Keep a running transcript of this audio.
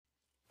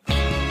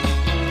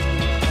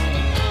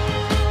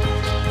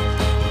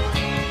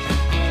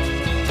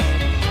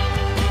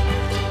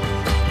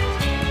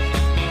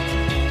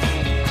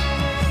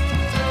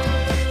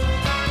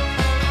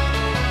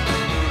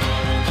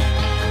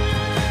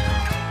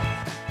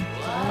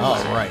All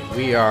right,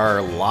 we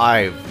are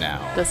live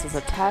now. This is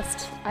a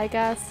test, I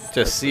guess.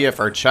 To see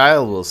if our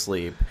child will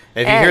sleep.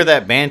 If you hear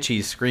that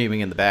banshee screaming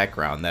in the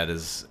background, that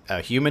is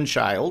a human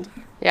child.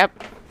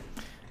 Yep.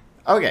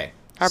 Okay.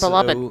 Our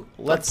beloved.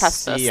 Let's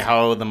test see this.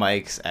 how the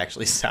mics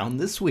actually sound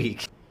this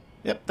week.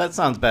 Yep, that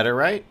sounds better,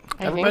 right?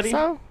 I think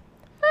so.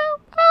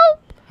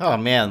 Oh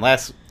man,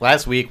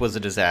 last week was a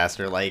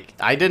disaster. Like,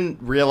 I didn't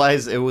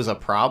realize it was a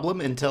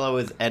problem until I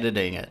was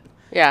editing it.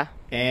 Yeah.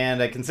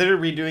 And I considered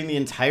redoing the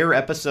entire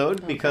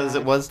episode because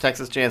it was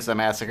Texas Chainsaw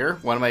Massacre,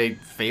 one of my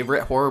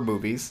favorite horror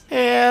movies.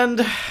 And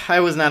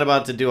I was not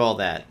about to do all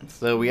that.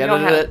 So we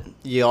edited it.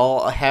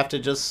 Y'all have to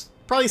just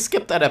probably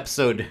skip that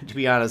episode, to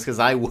be honest, because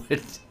I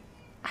would.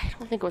 I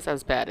don't think it was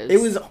as bad as...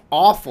 It was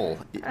awful.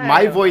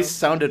 My voice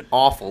sounded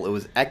awful. It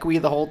was echoey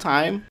the whole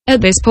time.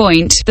 At this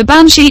point, the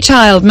banshee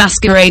child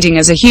masquerading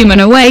as a human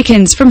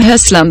awakens from her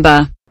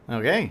slumber.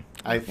 Okay.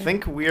 I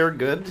think we are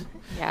good.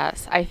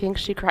 Yes, I think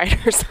she cried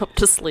herself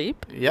to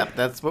sleep. Yep,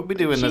 that's what we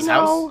do in this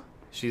house.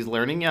 She's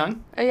learning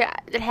young. Yeah,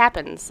 it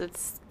happens.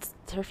 It's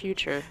her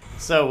future.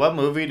 So what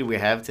movie do we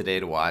have today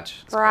to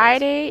watch?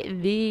 Friday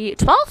the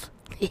 12th?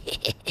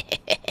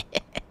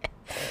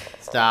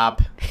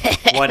 Stop.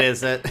 What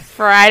is it?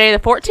 Friday the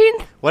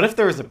 14th? What if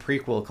there was a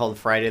prequel called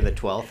Friday the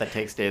 12th that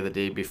takes day the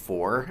day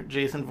before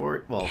Jason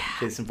Voorhees? Well,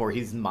 Jason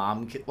Voorhees'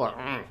 mom... Well,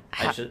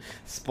 I should...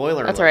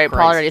 Spoiler That's alert, alright, Paul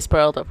Christ. already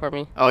spoiled it for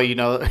me. Oh, you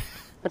know...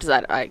 What is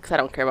that? Because I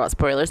don't care about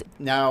spoilers.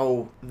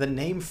 Now, the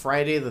name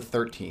Friday the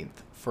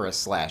 13th for a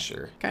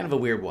slasher, kind of a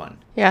weird one.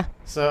 Yeah.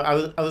 So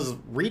I was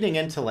reading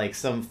into like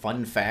some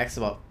fun facts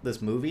about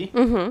this movie.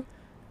 Mm-hmm.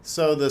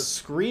 So the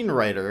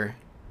screenwriter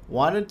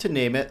wanted to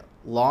name it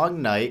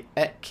Long Night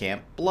at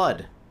Camp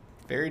Blood.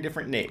 Very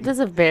different name. This is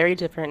a very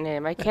different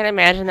name. I can't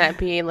imagine that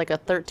being like a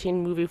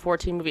 13 movie,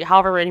 14 movie,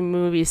 however many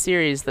movie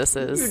series this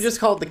is. You just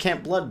call it the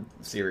Camp Blood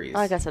series. Oh,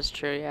 I guess that's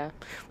true, yeah.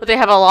 But they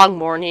have a long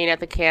morning at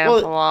the camp,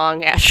 a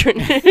long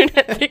afternoon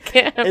at the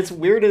camp. It's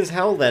weird as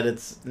hell that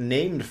it's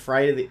named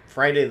Friday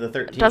the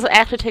 13th. Does it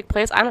actually take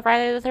place on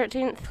Friday the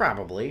 13th?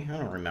 Probably. I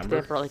don't remember. Do they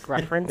ever like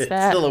reference It's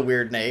that? still a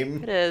weird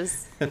name. It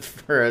is.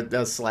 For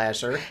a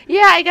slasher.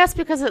 Yeah, I guess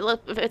because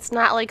it's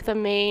not like the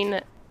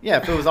main... Yeah,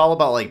 if it was all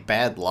about, like,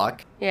 bad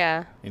luck.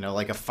 Yeah. You know,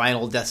 like a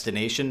Final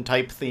Destination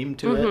type theme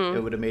to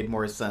it would have made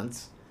more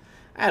sense.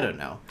 I don't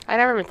know. I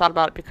never even thought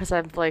about it because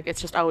I'm like,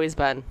 it's just always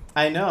been.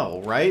 I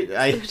know, right?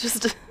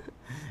 Just...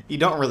 You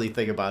don't really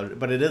think about it,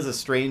 but it is a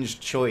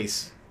strange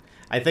choice.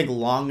 I think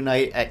Long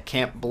Night at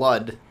Camp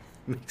Blood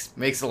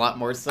makes a lot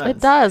more sense. It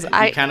does.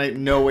 You kind of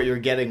know what you're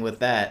getting with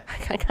that.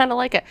 I kind of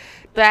like it.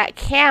 That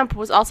camp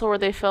was also where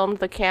they filmed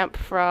the camp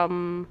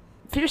from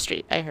Fear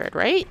Street, I heard,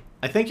 right?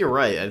 I think you're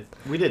right.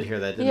 We did hear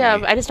that, didn't we?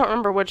 Yeah, I just don't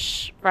remember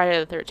which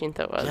Friday the 13th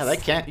it was. Yeah,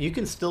 that camp. You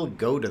can still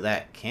go to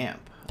that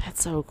camp.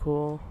 That's so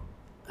cool.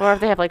 Or if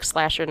they have like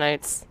slasher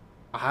nights.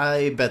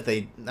 I bet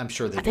I'm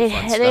sure they do They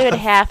fun would stuff.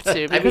 have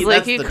to because I mean, like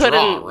that's you the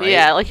couldn't. draw, right?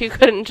 Yeah, like you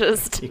couldn't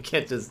just. You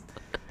can't just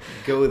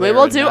go there. We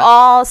will do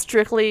all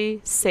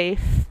strictly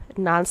safe,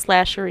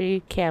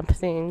 non-slashery camp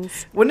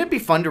things. Wouldn't it be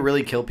fun to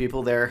really kill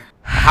people there?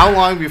 How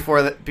long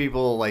before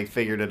people like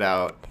figured it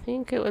out? I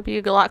think it would be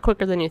a lot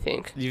quicker than you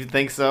think. You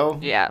think so?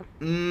 Yeah.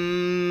 I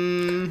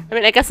I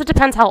mean, I guess it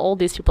depends how old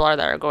these people are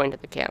that are going to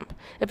the camp.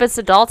 If it's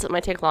adults, it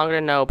might take longer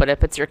to know. But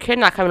if it's your kid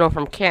not coming home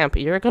from camp,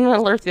 you're going to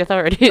alert the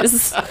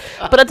authorities.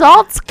 But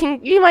adults,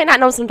 you might not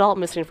know some adult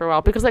missing for a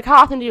while. Because, like, how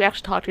often do you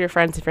actually talk to your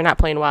friends if you're not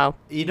playing WoW?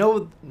 You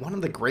know, one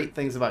of the great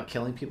things about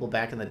killing people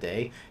back in the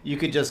day, you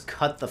could just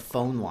cut the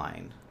phone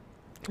line.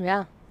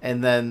 Yeah.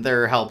 And then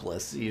they're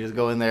helpless. You just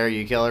go in there,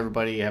 you kill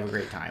everybody, you have a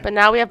great time. But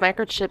now we have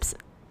microchips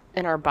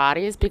in our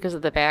bodies because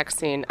of the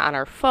vaccine on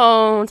our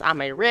phones, on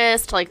my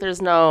wrist. Like,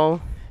 there's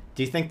no...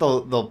 Do you think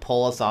they'll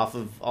pull us off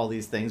of all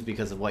these things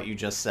because of what you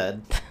just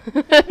said?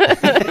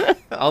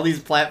 All these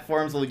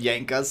platforms will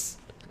yank us.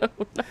 Oh,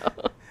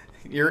 no.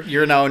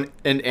 You're now an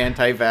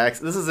anti-vax.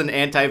 This is an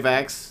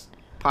anti-vax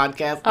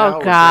podcast now.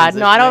 Oh God,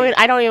 no!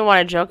 I don't even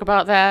want to joke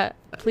about that.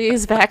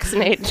 Please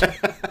vaccinate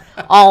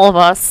all of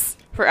us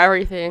for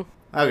everything.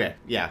 Okay,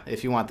 yeah.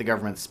 If you want the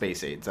government's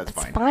space aids, that's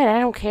fine. Fine, I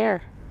don't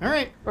care. All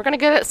right. We're gonna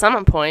get it at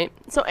some point.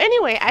 So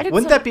anyway,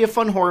 Wouldn't that be a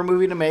fun horror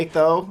movie to make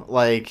though?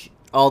 Like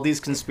all these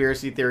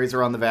conspiracy theories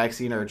around the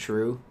vaccine are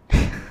true.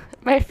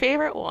 My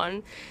favorite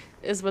one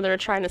is when they're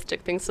trying to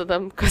stick things to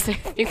them because they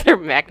think they're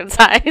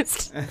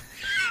magnetized.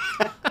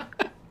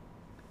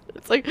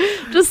 It's like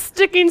just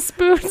sticking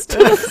spoons to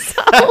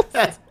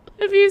themselves.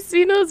 Have you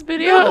seen those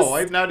videos? No,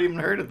 I've not even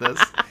heard of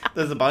this.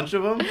 There's a bunch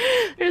of them?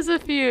 There's a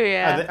few,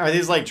 yeah. Are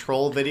these like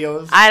troll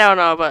videos? I don't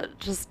know, but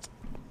just...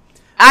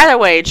 Either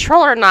way,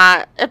 troll or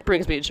not, it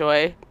brings me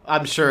joy.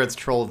 I'm sure it's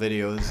troll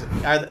videos.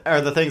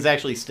 Are the things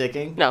actually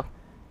sticking? No.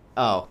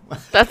 Oh.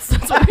 That's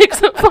what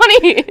makes it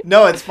funny.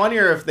 No, it's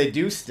funnier if they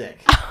do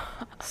stick.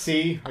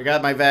 See, I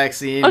got my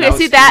vaccine. Okay, now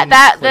see then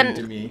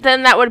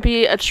that would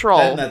be a troll.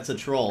 Then that's a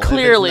troll.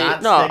 Clearly, if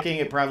it's not sticking,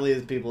 it probably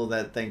is people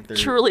that think they're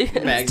truly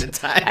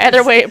magnetized.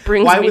 Either way, it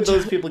brings me Why would joy.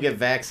 those people get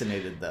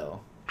vaccinated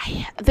though?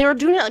 They were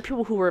doing it like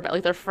people who were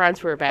like their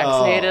friends who were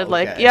vaccinated. Oh, okay.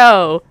 Like,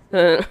 yo.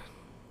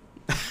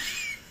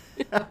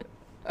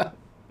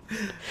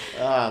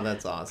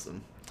 That's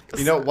awesome.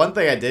 You know, one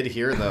thing I did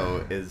hear,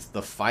 though, is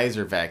the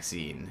Pfizer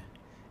vaccine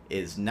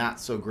is not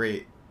so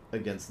great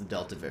against the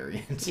Delta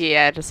variant.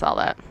 Yeah, I just saw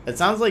that. It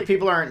sounds like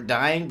people aren't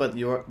dying, but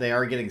they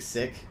are getting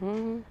sick.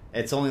 Mm-hmm.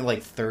 It's only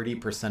like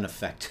 30%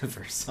 effective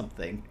or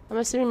something. I'm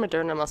assuming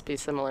Moderna must be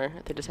similar.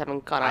 They just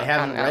haven't gone out. I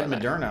haven't read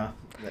Moderna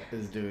that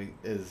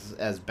is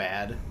as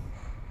bad.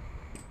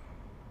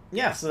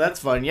 Yeah, so that's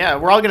fun. Yeah,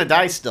 we're all gonna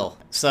die still.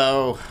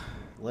 So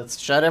let's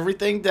shut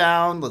everything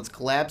down. Let's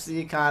collapse the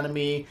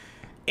economy,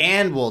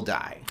 and we'll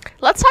die.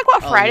 Let's talk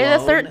about Friday the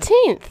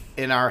 13th.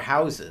 In our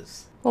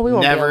houses. Well, we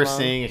won't never be alone.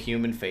 seeing a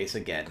human face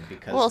again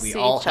because We'll we see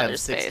all each have other's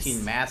 16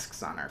 face.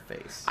 masks on our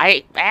face.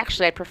 I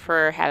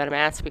prefer having a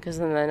mask because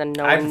then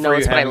no I one prefer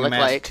knows you what I having a look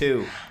mask like.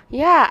 too.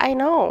 Yeah, I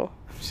know.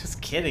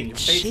 Just kidding. Your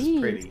face Jeez. is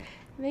pretty.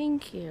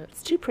 Thank you.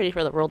 It's too pretty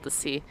for the world to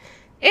see.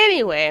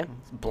 Anyway.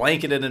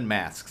 Blanketed in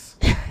masks.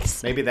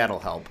 Maybe that'll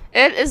help.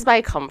 It is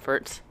my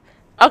comfort.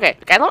 Okay,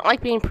 I don't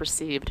like being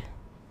perceived.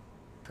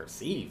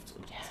 Perceived?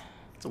 Yeah.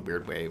 It's a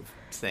weird way of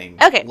saying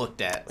Okay. looked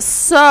at.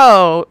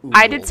 So,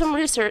 I did Googled. some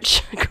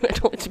research. I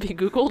don't like to be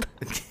Googled.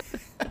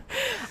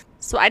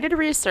 So, I did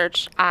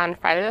research on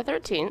Friday the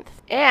 13th,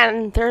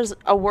 and there's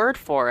a word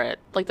for it,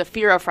 like the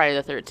fear of Friday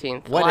the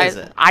 13th. What is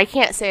it? I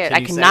can't say it. Can I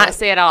you say cannot it?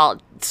 say it all.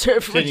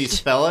 Can you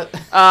spell it?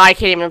 I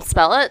can't even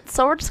spell it,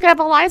 so we're just going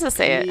to have Eliza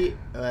say it.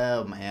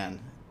 Oh, man.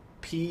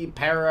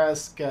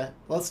 Paraska.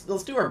 Let's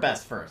do our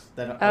best first.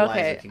 Then Eliza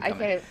Okay, can I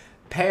come in.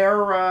 can't.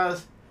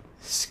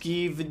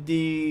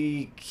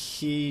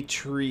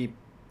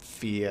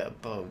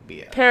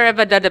 Paraskevdikitriphobia.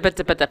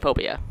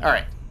 Parabadabatabataphobia. All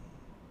right.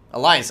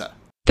 Eliza.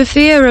 The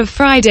fear of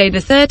Friday the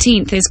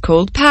 13th is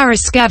called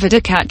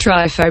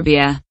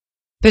parascavadacatriophobia.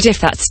 But if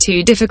that's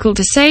too difficult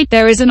to say,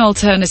 there is an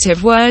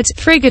alternative word,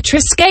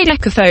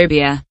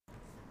 frigatriscadecaphobia.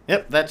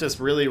 Yep, that just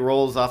really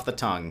rolls off the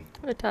tongue.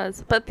 It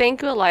does. But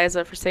thank you,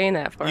 Eliza, for saying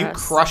that for You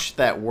us. crushed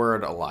that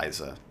word,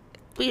 Eliza.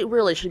 We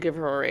really should give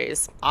her a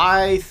raise.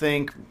 I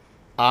think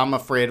I'm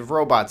afraid of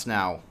robots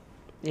now.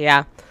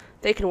 Yeah.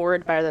 They can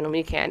word better than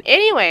we can.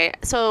 Anyway,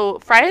 so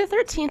Friday the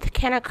 13th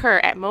can occur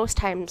at most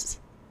times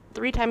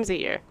 3 times a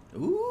year.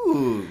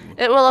 Ooh.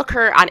 It will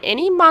occur on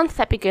any month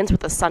that begins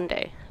with a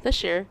Sunday.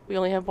 This year, we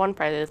only have one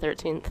Friday the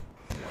 13th.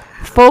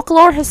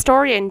 Folklore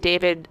historian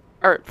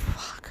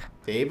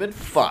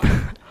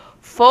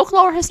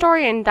Folklore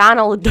historian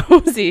Donald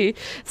Dozy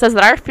says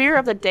that our fear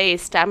of the day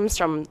stems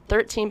from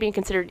 13 being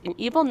considered an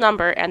evil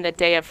number and the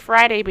day of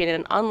Friday being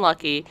an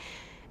unlucky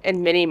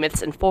in many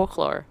myths and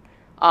folklore.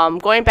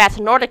 Going back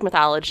to Nordic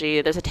mythology,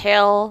 there's a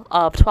tale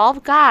of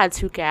 12 gods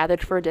who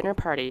gathered for a dinner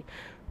party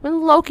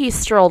when Loki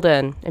strolled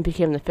in and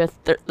became the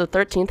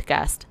 13th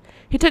guest.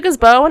 He took his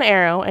bow and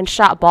arrow and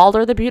shot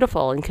Balder the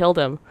Beautiful and killed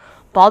him.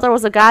 Balder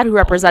was a god who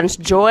represents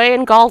joy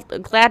and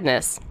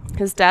gladness.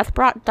 His death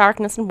brought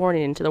darkness and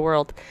mourning into the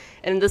world.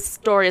 And this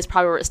story is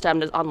probably where it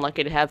stemmed as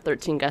unlucky to have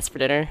 13 guests for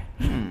dinner.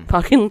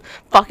 Fucking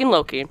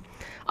Loki.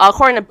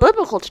 According to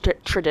biblical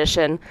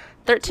tradition,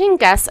 13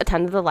 guests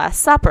attended the Last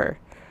Supper,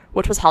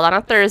 which was held on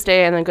a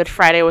Thursday, and then Good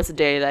Friday was the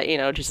day that,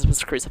 Jesus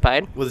was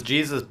crucified. Was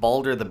Jesus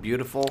Balder the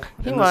Beautiful?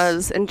 He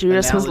was, and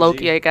Judas was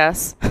analogy? Loki, I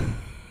guess.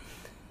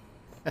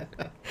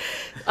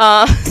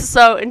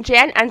 So on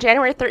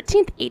January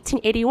 13th,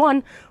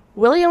 1881,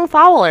 William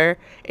Fowler,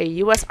 a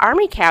U.S.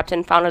 Army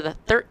captain, founded the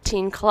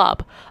 13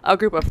 Club, a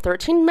group of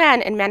 13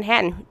 men in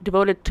Manhattan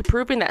devoted to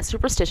proving that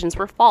superstitions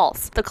were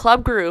false. The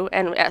club grew,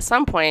 and at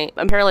some point,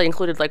 apparently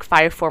included like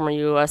 5 former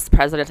U.S.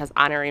 presidents as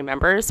honorary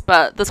members,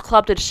 but this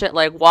club did shit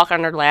like walk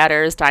under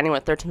ladders, dining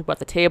with 13 people at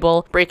the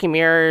table, breaking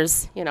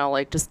mirrors,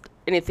 like just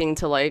anything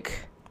to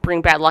like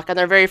bring bad luck. And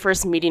their very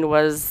first meeting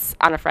was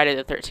on a Friday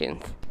the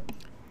 13th.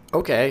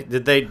 Okay.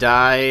 Did they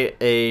die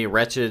a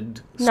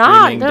wretched No,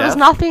 screaming there was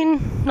death?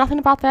 nothing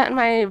about that in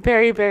my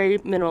very, very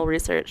minimal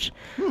research.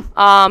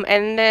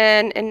 And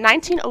then in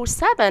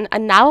 1907, a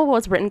novel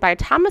was written by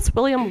Thomas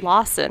William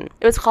Lawson.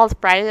 It was called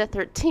Friday the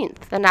 13th.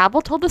 The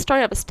novel told the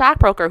story of a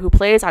stockbroker who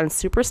plays on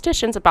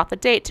superstitions about the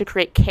date to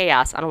create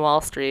chaos on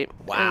Wall Street.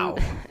 Wow.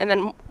 And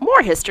then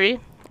more history.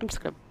 I'm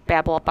just going to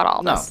babble about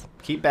all No, this.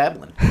 keep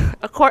babbling.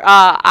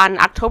 On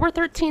October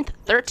 13th,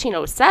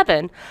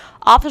 1307,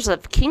 officers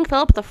of King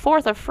Philip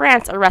IV of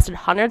France arrested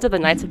hundreds of the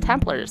Knights of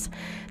Templars.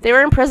 They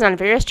were imprisoned on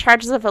various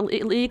charges of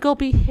illegal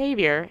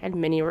behavior, and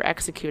many were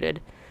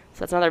executed.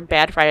 So that's another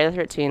bad Friday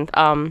the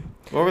 13th.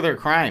 What were their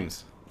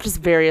crimes? Just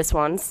various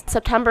ones.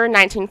 September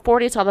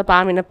 1940 saw the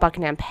bombing of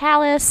Buckingham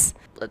Palace.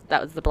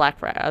 That was the Black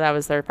Friday. That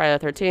was their Friday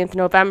the 13th.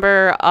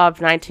 November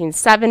of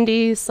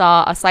 1970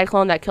 saw a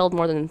cyclone that killed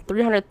more than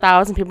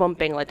 300,000 people in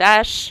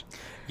Bangladesh.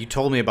 You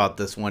told me about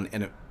this one,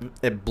 and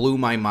it blew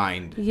my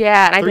mind.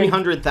 Yeah, and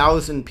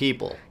 300,000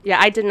 people. Yeah,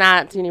 I did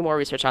not do any more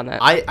research on that.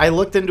 I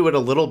looked into it a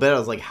little bit. I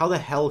was like, how the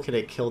hell could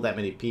it kill that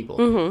many people?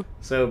 Mm-hmm.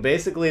 So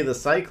basically, the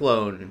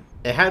cyclone,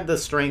 it had the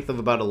strength of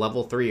about a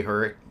level 3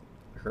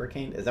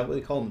 hurricane. Is that what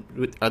they call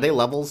them? Are they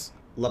levels?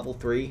 Level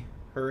 3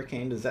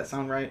 hurricane? Does that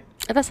sound right?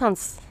 That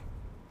sounds...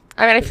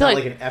 I mean, I It's feel not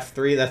like an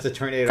F3. That's a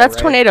tornado. that's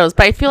right? tornadoes,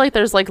 but I feel like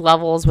there's like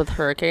levels with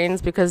hurricanes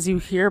because you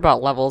hear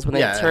about levels when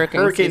it's hurricane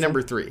hurricane season.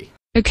 number 3.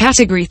 A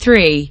category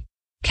 3.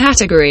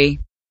 Category.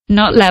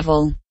 Not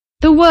level.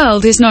 The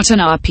world is not an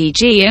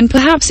RPG and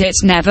perhaps it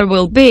never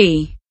will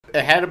be.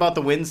 It had about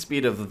the wind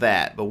speed of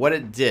that, but what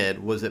it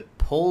did was it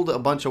pulled a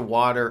bunch of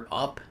water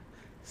up,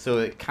 so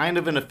it kind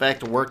of in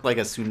effect worked like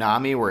a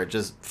tsunami where it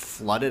just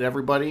flooded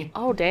everybody.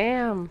 Oh,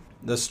 damn.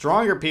 The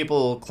stronger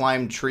people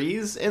climbed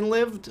trees and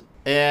lived,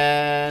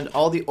 and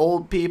all the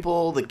old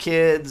people, the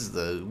kids,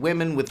 the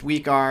women with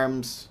weak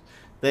arms,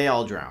 they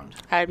all drowned.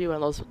 I'd be one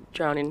of those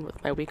drowning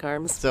with my weak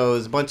arms. So it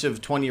was a bunch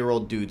of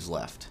 20-year-old dudes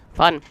left.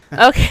 Fun.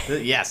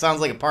 Okay. Yeah,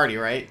 sounds like a party,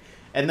 right?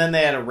 And then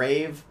they had a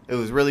rave. It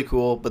was really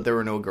cool, but there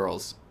were no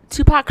girls.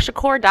 Tupac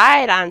Shakur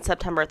died on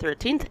September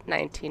 13th,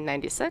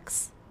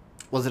 1996.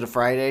 Was it a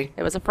Friday?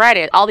 It was a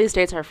Friday. All these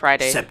dates are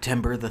Friday.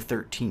 September the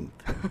 13th.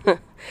 And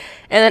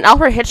then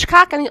Alfred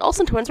Hitchcock and the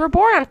Olsen twins were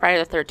born on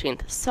Friday the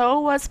 13th. So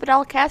was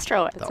Fidel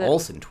Castro. The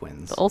Olsen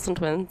twins. The Olsen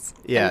twins.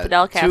 Yeah, and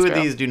Fidel Castro. Two of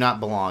these do not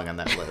belong on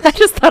that list. I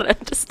just thought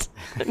it just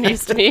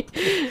amused me.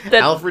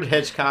 That Alfred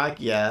Hitchcock,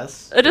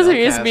 yes. it just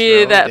amused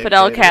me that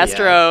Fidel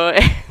Castro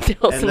and the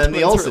Olsen and then twins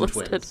the Olsen were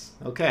listed. twins.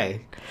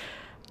 Okay.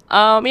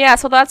 Yeah,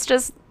 so that's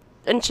just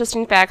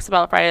interesting facts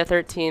about Friday the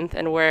 13th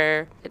and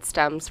where it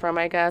stems from,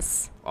 I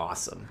guess.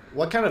 Awesome.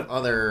 What kind of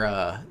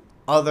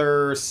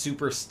other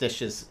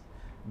superstitious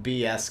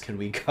BS can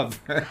we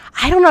cover?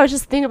 I don't know.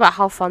 Just think about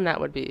how fun that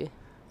would be.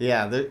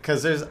 Yeah,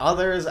 because there's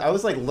others. I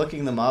was like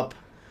looking them up.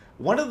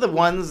 One of the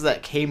ones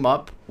that came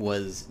up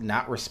was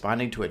not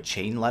responding to a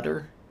chain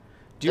letter.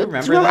 Do you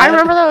remember that? I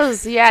remember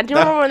those. Yeah. Do you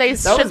remember when they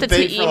shipped it to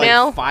for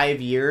email? Like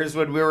 5 years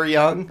when we were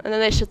young. And then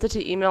they shipped it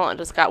to email and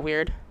it just got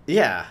weird.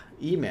 Yeah,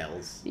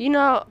 emails. You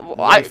know,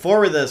 Like,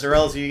 forward this or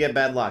else you get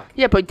bad luck.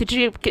 Yeah, but did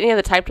you get any of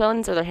the typed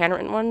ones or the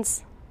handwritten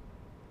ones?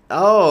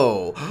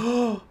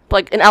 Oh.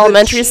 Like in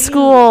elementary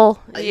school.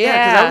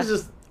 Yeah, because I was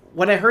just,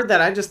 when I heard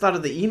that, I just thought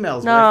of the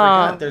emails, but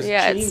I forgot there's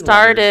yeah, chain it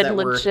started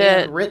letters that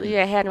legit. were handwritten.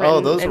 Yeah, handwritten.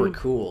 Oh, those were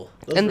cool.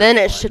 And then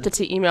it shipped it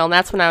to email, and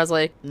that's when I was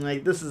like,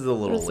 this is a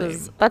little lame.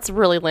 That's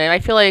really lame. I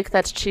feel like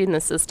that's cheating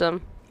the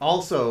system.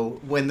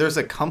 Also, when there's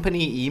a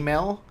company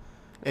email,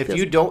 if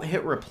you don't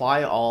hit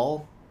reply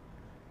all,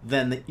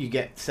 then you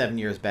get 7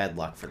 years bad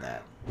luck for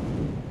that.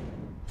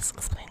 This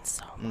explains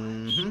so much.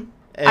 Mm-hmm.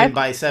 And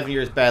by 7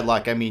 years bad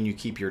luck, I mean you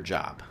keep your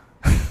job.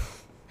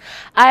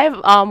 I've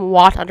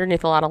walked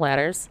underneath a lot of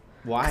ladders.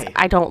 Why?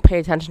 I don't pay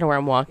attention to where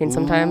I'm walking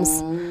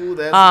sometimes. Ooh,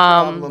 that's a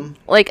problem.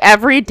 Like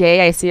every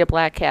day I see a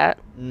black cat.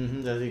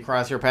 Mm-hmm. Does he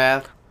cross your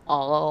path?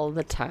 All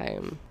the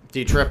time. Do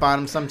you trip on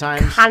him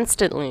sometimes?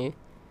 Constantly.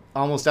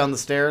 Almost down the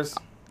stairs?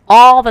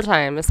 All the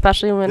time,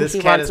 especially when he wants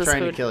his food. This cat is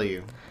trying to kill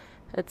you.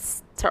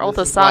 It's our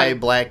oldest son. Why son.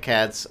 black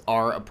cats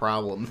are a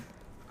problem.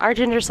 Our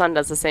ginger son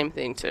does the same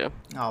thing too.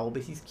 Oh,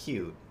 but he's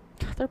cute.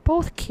 They're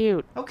both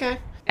cute. Okay.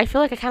 I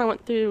feel like I kind of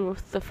went through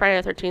the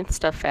Friday the 13th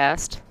stuff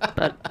fast,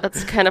 but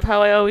that's kind of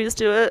how I always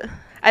do it.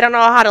 I don't know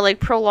how to like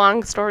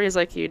prolong stories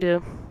like you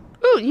do.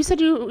 Ooh, you said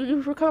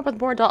you were coming up with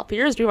more adult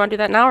fears. Do you want to do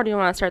that now, or do you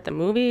want to start the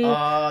movie?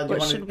 I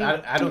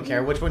don't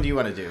care. Which one do you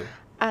want to do?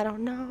 I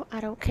don't know.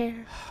 I don't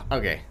care.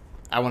 Okay.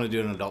 I want to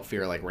do an adult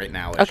fear like right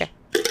now. Okay.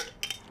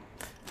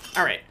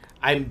 All right.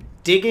 I'm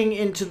digging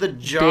into the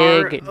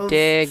jar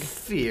Dig.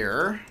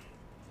 Fear.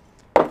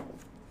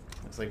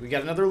 Looks like we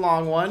got another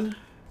long one.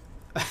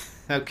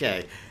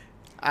 Okay.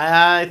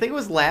 I think it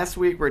was last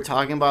week we were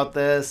talking about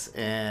this,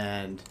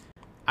 and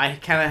I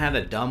kind of had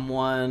a dumb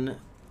one,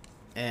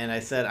 and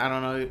I said, I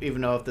don't even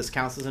know if this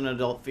counts as an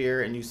adult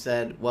fear, and you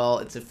said, well,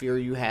 it's a fear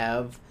you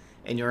have,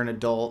 and you're an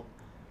adult,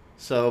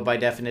 so by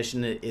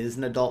definition it is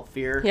an adult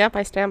fear. Yep,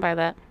 I stand by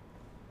that.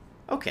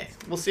 Okay,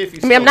 we'll see if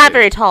you I'm not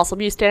very tall, so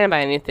me standing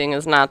by anything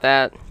is not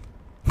that.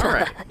 All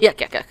right.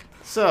 Yuck.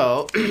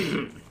 So,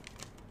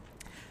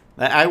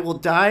 that I will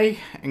die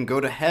and go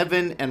to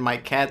heaven, and my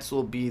cats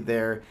will be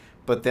there,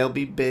 but they'll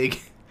be big,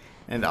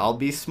 and I'll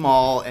be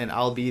small, and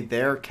I'll be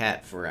their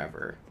cat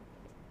forever.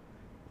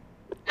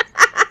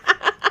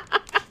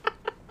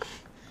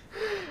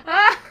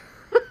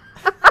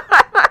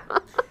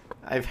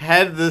 I've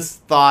had this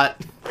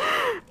thought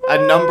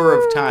a number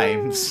of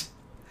times.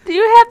 Do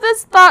you have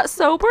this thought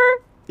sober?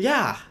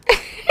 Yeah.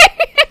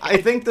 I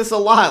think this a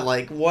lot.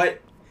 Like,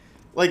 what...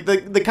 Like,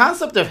 the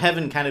concept of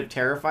heaven kind of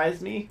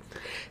terrifies me.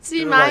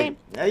 See,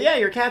 yeah,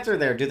 your cats are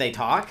there. Do they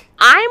talk?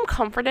 I'm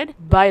comforted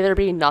by there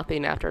being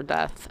nothing after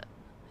death.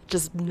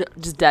 Just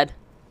dead.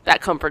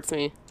 That comforts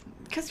me.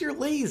 Because you're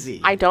lazy.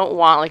 I don't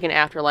want, like, an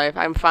afterlife.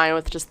 I'm fine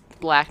with just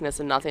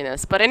blackness and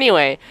nothingness. But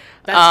anyway.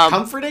 That's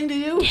comforting to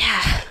you?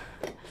 Yeah.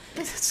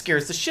 That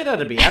scares the shit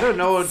out of me. I don't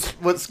know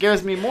what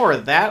scares me more,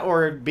 that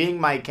or being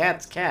my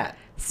cat's cat.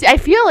 See, I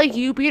feel like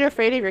you being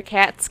afraid of your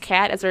cat's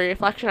cat is a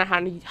reflection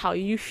on how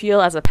you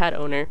feel as a pet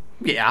owner.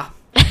 Yeah.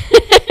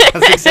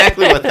 That's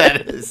exactly what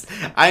that is.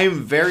 I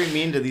am very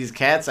mean to these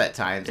cats at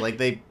times. Like,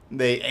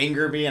 they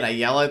anger me and I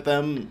yell at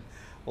them.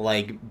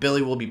 Like,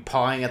 Billy will be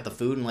pawing at the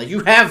food and like,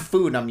 you have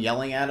food, and I'm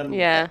yelling at him.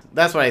 Yeah.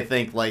 That's what I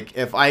think. Like,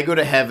 if I go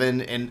to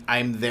heaven and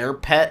I'm their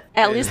pet...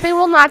 At least they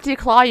will not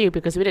declaw you,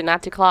 because we did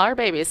not declaw our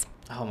babies.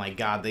 Oh my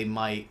god, they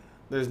might.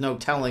 There's no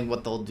telling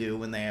what they'll do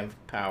when they have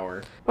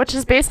power. Which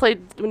is basically,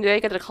 when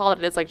they get to call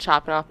it, it's like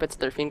chopping off bits of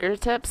their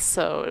fingertips,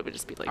 so it would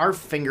just be like... Our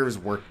fingers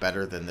work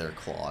better than their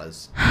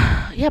claws.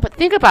 Yeah, but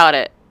think about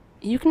it.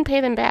 You can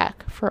pay them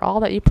back for all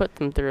that you put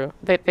them through.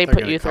 They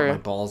put you through. Cut my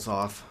balls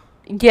off.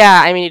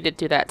 Yeah, I mean, you did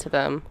do that to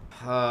them.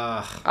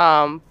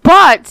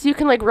 But you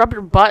can, like, rub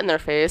your butt in their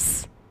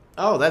face.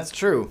 Oh, that's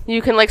true.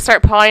 You can, like,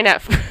 start pawing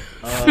at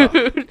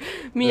food,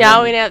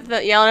 meowing at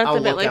the, yelling at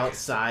them. I'll look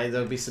outside.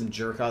 There'll be some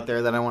jerk out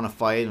there that I want to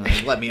fight, and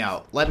like, let me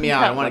out. Let me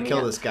out. I want to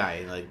kill this guy.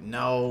 And like,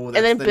 no. And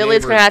then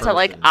Billy's gonna have to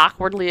like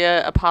awkwardly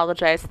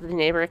apologize to the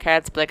neighbor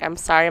cats, be like, "I'm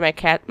sorry,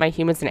 my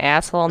human's an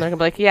asshole," and they're gonna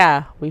be like,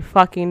 "Yeah, we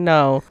fucking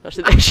know."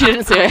 She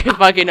didn't say I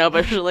fucking know,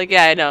 but she's like,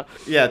 "Yeah, I know."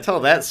 Yeah,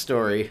 tell that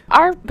story.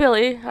 Our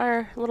Billy,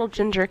 our little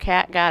ginger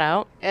cat, got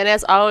out, and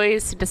as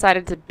always, he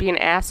decided to be an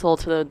asshole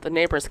to the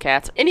neighbor's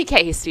cats. Any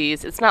cat he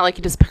sees, it's not like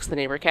he just picks the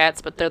neighbor cats,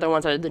 but they're the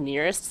ones that are the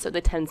nearest, so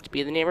they tend to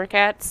be the neighbor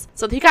cats.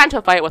 So he got into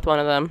a fight with one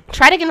of them.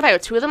 Tried to get in a fight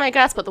with two of them, I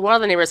guess, but one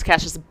of the neighbor's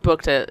cats just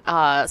booked it.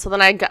 So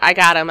then I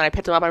got him, and I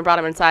picked him up and brought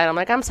him inside. I'm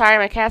like, "I'm sorry,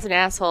 my cat's an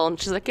asshole," and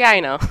she's like, "Yeah,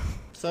 I know."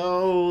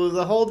 So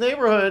the whole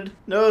neighborhood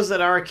knows that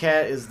our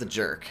cat is the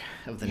jerk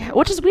of the neighborhood.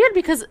 Which is weird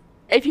because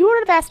if you would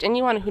have asked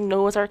anyone who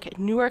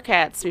knew our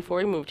cats before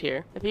we moved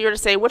here, if you were to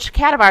say, which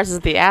cat of ours is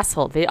the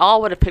asshole, they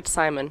all would have picked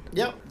Simon.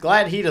 Yep,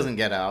 glad he doesn't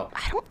get out.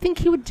 I don't think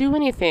he would do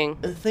anything.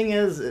 The thing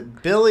is,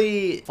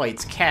 Billy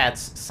fights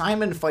cats,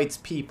 Simon fights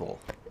people.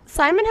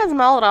 Simon has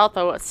mellowed out,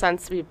 though,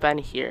 since we've been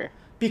here.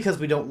 Because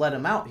we don't let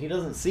him out. He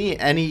doesn't see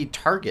any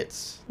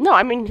targets. No,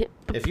 I mean...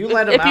 If you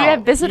let him out, you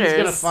have visitors, he's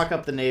going to fuck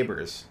up the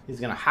neighbors. He's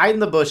going to hide in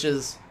the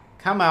bushes,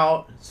 come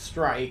out,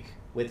 strike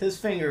with his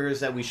fingers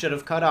that we should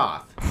have cut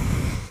off.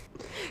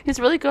 He's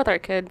really good with our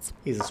kids.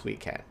 He's a sweet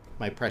cat.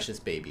 My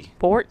precious baby.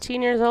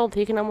 14 years old.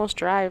 He can almost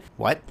drive.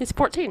 What? He's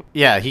 14.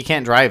 Yeah, he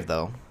can't drive,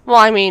 though. Well,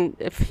 I mean,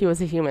 if he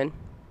was a human.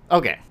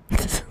 Okay.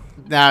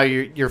 Now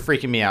you're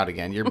freaking me out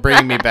again. You're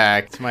bringing me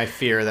back to my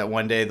fear that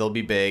one day they'll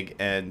be big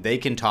and they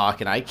can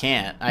talk and I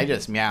can't. I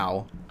just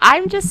meow.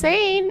 I'm just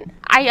saying,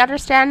 I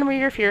understand where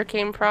your fear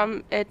came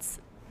from.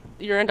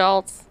 You're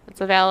adults.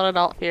 It's a valid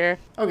adult fear.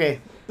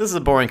 Okay. This is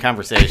a boring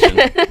conversation.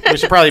 We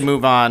should probably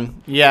move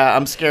on. Yeah,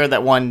 I'm scared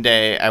that one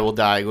day I will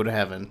die, go to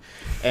heaven,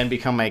 and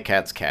become my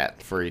cat's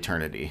cat for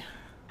eternity.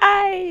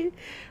 I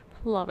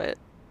love it.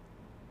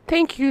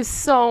 Thank you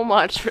so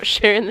much for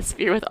sharing this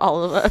fear with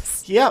all of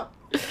us. Yep.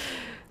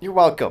 You're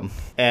welcome.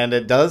 And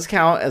it does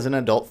count as an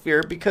adult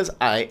fear because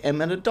I am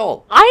an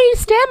adult. I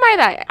stand by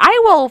that.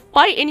 I will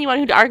fight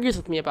anyone who argues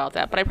with me about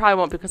that, but I probably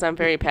won't because I'm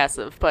very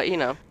passive, but you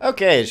know.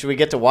 Okay, should we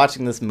get to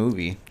watching this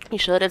movie? You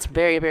should. It's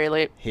very, very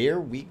late. Here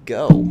we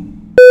go.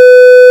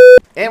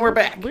 And we're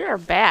back. We are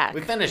back.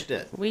 We finished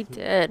it. We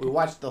did. We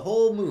watched the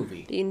whole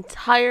movie. The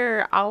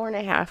entire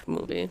hour-and-a-half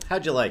movie.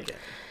 How'd you like it?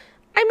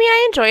 I mean,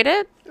 I enjoyed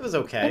it. It was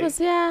okay. It was,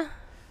 yeah.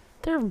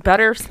 They're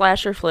better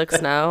slasher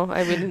flicks now.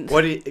 I mean,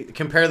 what do you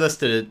compare this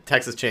to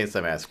Texas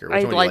Chainsaw Massacre? Which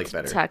one do you like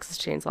better? Texas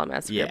Chainsaw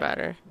Massacre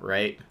better.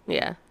 Right?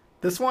 Yeah.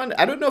 This one,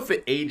 I don't know if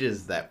it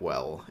ages that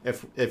well,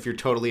 if you're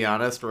totally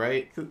honest,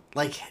 right?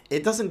 Like,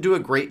 it doesn't do a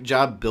great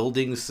job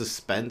building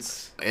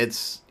suspense.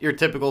 It's your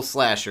typical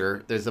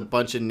slasher. There's a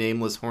bunch of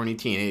nameless, horny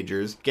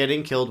teenagers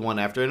getting killed one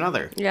after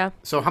another. Yeah.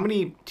 So how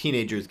many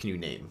teenagers can you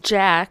name?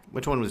 Jack.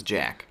 Which one was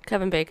Jack?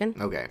 Kevin Bacon.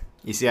 Okay.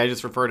 You see, I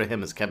just refer to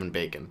him as Kevin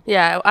Bacon.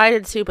 Yeah, I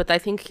did too, but I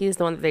think he's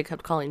the one that they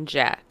kept calling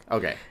Jack.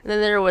 Okay. And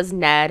then there was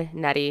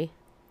Nettie.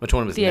 Which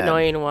one was the Ned?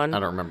 Annoying one? I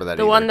don't remember that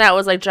The one that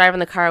was like driving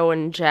the car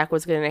when Jack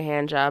was getting a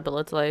hand job, it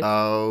looked like.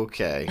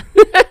 Okay.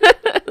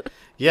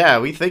 Yeah,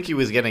 we think he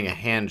was getting a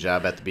hand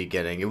job at the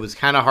beginning. It was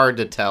kind of hard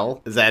to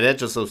tell. Is that it?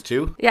 Just those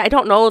two? Yeah, I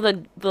don't know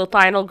the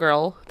final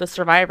girl, the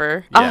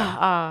survivor.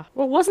 Yeah.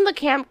 Well, wasn't the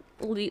camp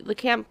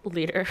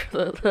leader,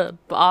 the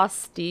boss,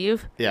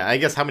 Steve? Yeah, I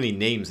guess how many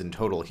names in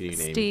total can you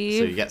name? Steve.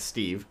 So you got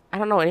Steve. I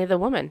don't know any of the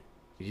women.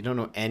 You don't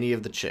know any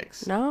of the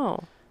chicks?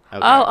 No.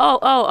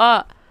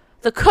 Okay.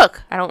 The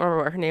cook. I don't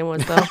remember what her name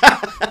was, though.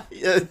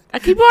 Yeah. I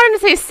keep wanting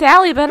to say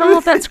Sally, but I don't know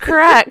if that's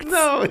correct.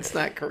 No, it's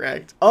not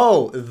correct.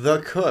 Oh,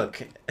 the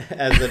cook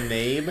as a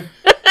name?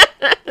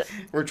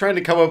 We're trying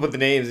to come up with the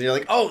names, and you're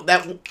like, oh,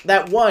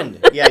 that one.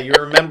 Yeah, you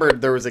remembered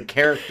there was a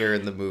character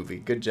in the movie.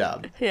 Good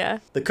job. Yeah.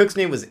 The cook's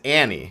name was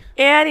Annie.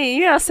 Annie.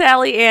 You know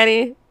Sally,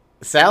 Annie.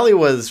 Sally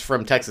was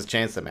from Texas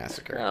Chainsaw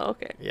Massacre. Oh,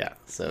 okay. Yeah,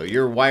 so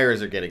your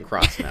wires are getting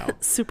crossed now.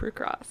 Super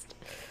crossed.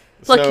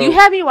 Look, you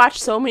have me watch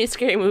so many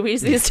scary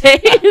movies these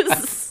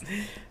days.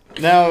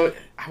 Now,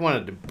 I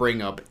wanted to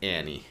bring up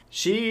Annie.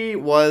 She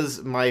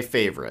was my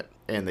favorite,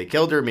 and they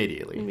killed her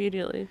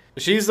immediately.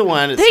 She's the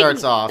one,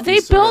 starts off. They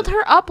build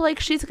her up like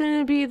she's going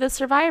to be the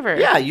survivor.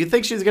 Yeah, you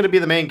think she's going to be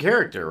the main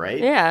character, right?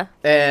 Yeah.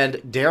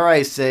 And dare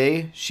I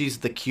say, she's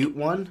the cute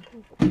one?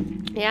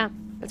 Yeah,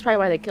 that's probably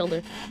why they killed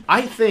her.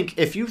 I think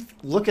if you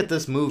look at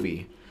this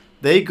movie,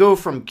 they go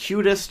from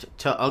cutest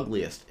to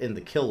ugliest in the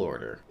kill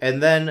order.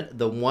 And then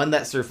the one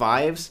that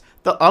survives,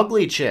 the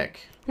ugly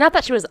chick. Not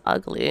that she was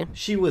ugly.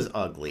 She was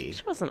ugly.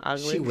 She wasn't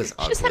ugly. She was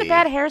ugly. She just had a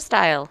bad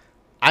hairstyle.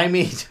 I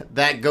mean,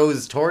 that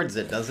goes towards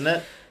it, doesn't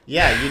it?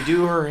 Yeah, you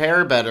do her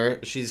hair better.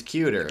 She's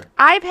cuter.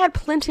 I've had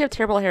plenty of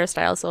terrible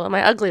hairstyles, so am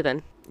I ugly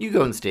then? You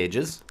go in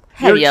stages.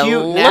 Have You're you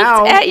cute looked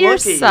now. at Look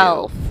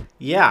yourself? you.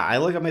 Yeah, I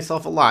look at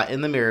myself a lot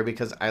in the mirror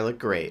because I look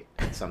great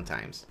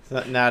sometimes.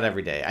 Not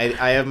every day.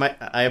 I have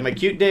my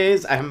cute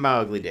days. I have my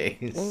ugly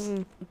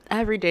days.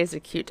 Every day's a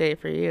cute day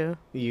for you.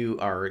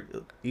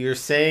 You're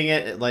saying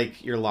it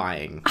like you're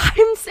lying.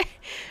 I'm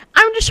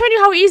just showing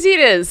you how easy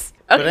it is.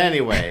 Okay. But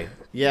anyway,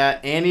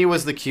 yeah, Annie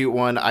was the cute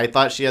one. I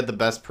thought she had the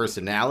best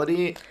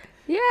personality.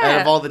 Yeah.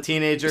 Out of all the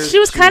teenagers, she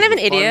was kind of an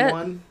the fun idiot.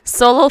 one.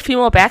 Solo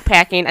female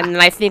backpacking, and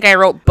then I think I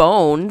wrote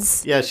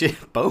bones. Yeah, she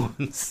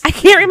bones. I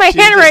can't read my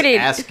She's handwriting.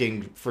 Just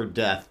asking for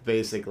death,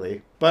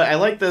 basically. But I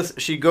like this.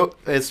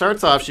 It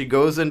starts off. She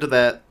goes into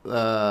that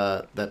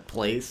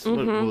place.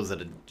 What was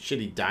it? A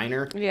shitty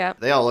diner. Yeah.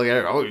 They all look at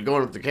her. Oh, you're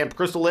going to Camp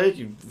Crystal Lake,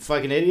 you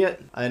fucking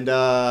idiot. And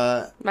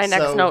my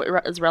next note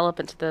is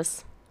relevant to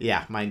this.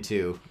 Yeah, mine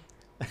too.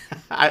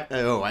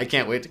 I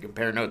can't wait to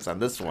compare notes on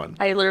this one.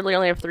 I literally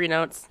only have 3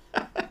 notes.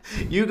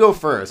 You go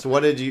first.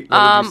 What did you say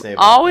about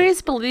always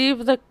this?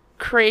 believe the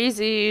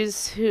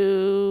crazies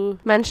who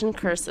mention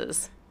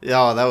curses.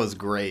 Oh, that was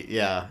great.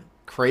 Yeah.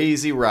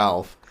 Crazy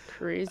Ralph.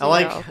 Crazy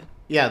Ralph.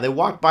 Yeah, they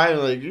walk by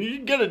and like,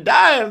 you're gonna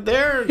die up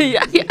there.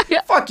 yeah.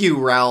 Fuck you,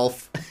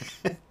 Ralph.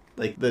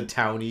 Like the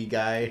townie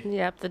guy.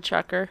 Yep, the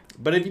trucker.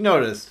 But if you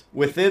noticed,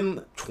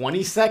 within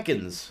 20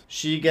 seconds,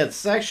 she gets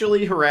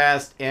sexually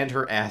harassed and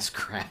her ass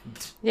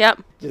grabbed.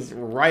 Yep. Just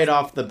right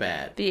off the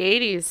bat. The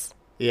 80s.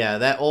 Yeah,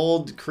 that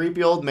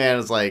creepy old man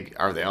is like,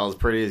 are they all as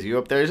pretty as you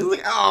up there? She's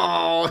like,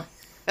 oh,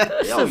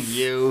 oh,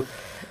 you.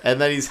 And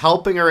then he's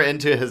helping her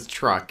into his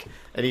truck,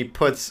 and he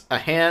puts a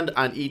hand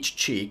on each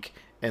cheek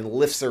and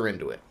lifts her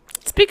into it.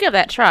 Speaking of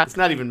that truck. It's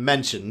not even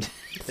mentioned.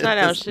 It's not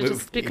out.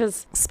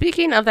 Because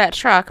speaking of that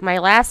truck, my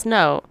last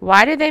note,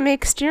 why did they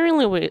make steering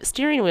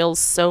wheels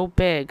so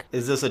big?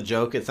 Is this a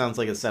joke? It sounds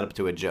like it's set up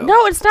to a joke.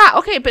 No, it's not.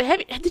 Okay, but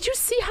did you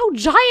see how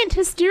giant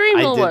his steering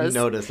wheel was? I didn't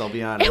notice, I'll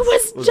be honest. It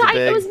was giant.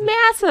 It was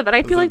massive. And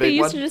I feel like they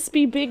used to one? just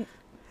be big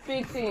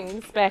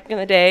things back in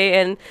the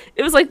day. And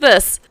it was like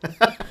this.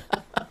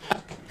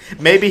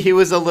 Maybe he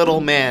was a little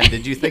man.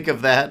 Did you think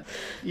of that?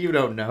 You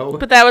don't know.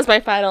 But that was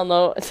my final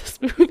note. This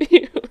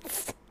movie.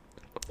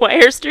 Why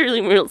are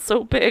steering wheels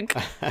so big?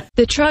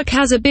 The truck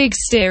has a big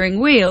steering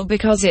wheel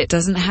because it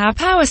doesn't have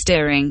power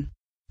steering.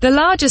 The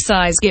larger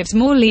size gives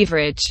more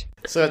leverage.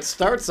 So it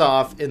starts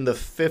off in the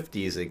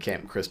 50s at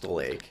Camp Crystal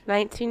Lake.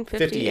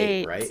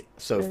 1958. 58, right?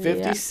 So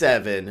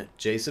 57,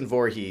 Jason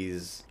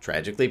Voorhees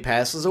tragically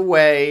passes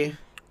away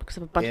because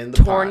of a bunch in of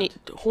the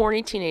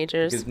horny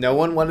teenagers. Because no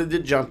one wanted to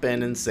jump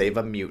in and save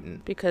a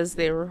mutant. Because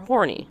they were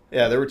horny.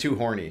 Yeah, they were too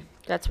horny.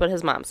 That's what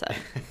his mom said.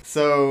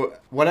 So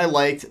what I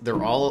liked,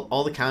 they're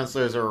all the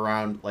counselors are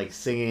around like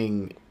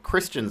singing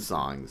Christian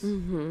songs.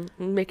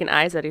 Mm-hmm. Making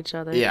eyes at each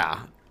other.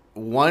 Yeah.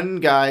 One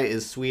guy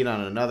is sweet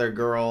on another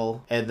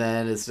girl, and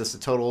then it's just a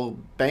total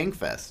bang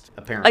fest,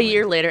 apparently. A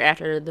year later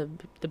after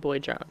the boy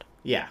drowned.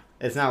 Yeah.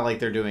 It's not like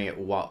they're doing it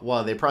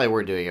well, they probably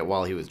were doing it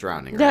while he was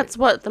drowning, right? That's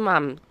what the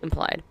mom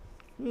implied.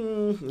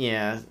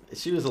 Yeah.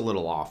 She was a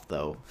little off,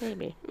 though.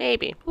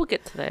 Maybe. We'll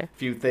get to there. A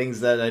few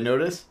things that I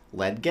noticed.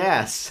 Lead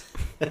gas.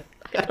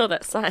 I know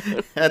that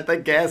sign. At the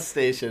gas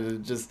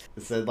station,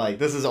 it said, like,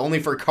 this is only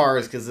for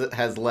cars because it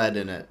has lead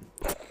in it.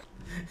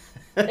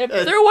 If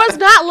there was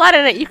not lead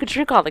in it, you could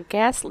drink all the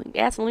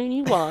gasoline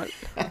you want.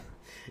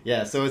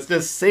 Yeah, so it's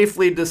just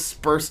safely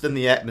dispersed in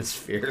the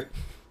atmosphere.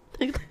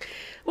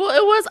 Well,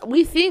 it was,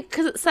 we think,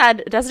 because it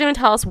said, it doesn't even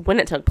tell us when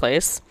it took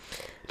place.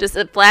 Just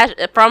from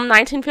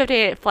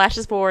 1958, it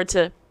flashes forward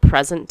to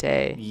present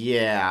day.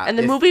 Yeah. And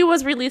the movie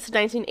was released in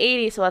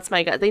 1980, so that's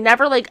my guess. They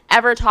never,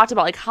 ever talked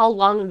about, how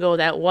long ago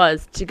that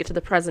was to get to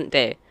the present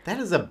day. That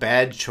is a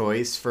bad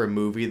choice for a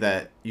movie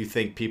that you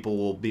think people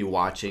will be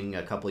watching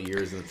a couple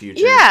years in the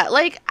future. Yeah,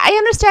 I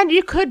understand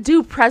you could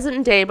do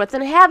present day, but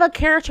then have a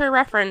character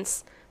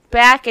reference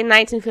back in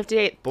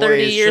 1958,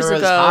 30 years ago. Boy, it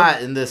sure is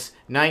hot in this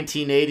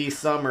 1980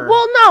 summer.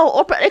 Well,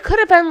 no, but it could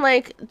have been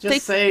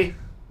Just say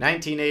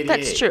 1988.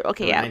 That's true,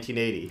 okay, yeah.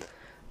 1980.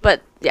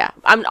 But, yeah,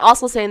 I'm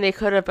also saying they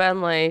could have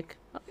been oh,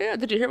 yeah,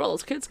 did you hear about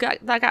those kids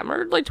that got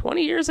murdered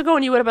 20 years ago?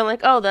 And you would have been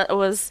oh, that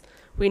was,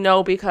 we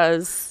know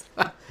because...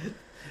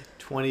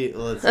 20,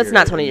 that's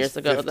not 20 years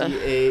ago.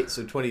 58,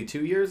 so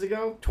 22 years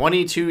ago?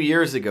 22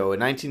 years ago in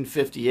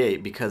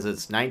 1958, because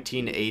it's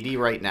 1980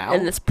 right now.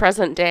 In this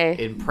present day.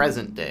 In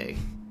present day.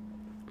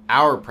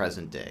 Our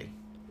present day.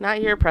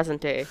 Not your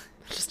present day.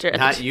 Just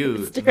not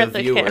you, the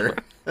viewer.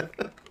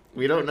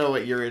 We don't know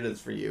what year it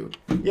is for you.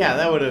 Yeah,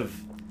 that would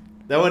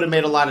have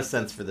made a lot of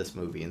sense for this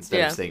movie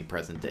instead of saying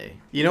present day.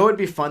 You know what would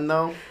be fun,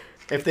 though?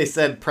 If they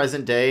said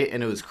present day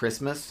and it was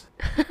Christmas.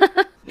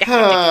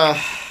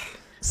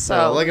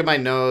 So look at my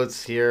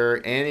notes here.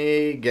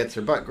 Annie gets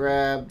her butt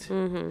grabbed,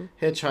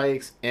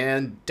 hitchhikes,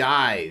 and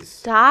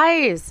dies.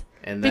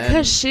 And then,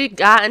 because she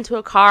got into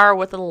a car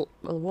with a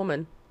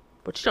woman,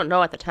 which you don't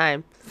know at the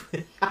time.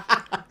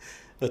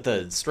 With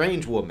a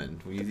strange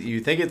woman. You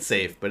think it's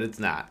safe, but it's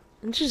not.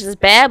 And she's just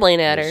babbling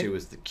at her. She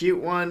was the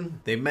cute one.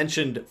 They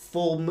mentioned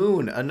full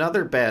moon,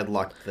 another bad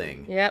luck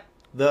thing. Yep.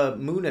 The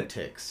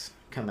Moonatics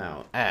come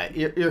out.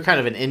 You're kind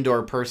of an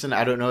indoor person.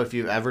 I don't know if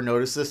you've ever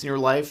noticed this in your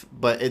life,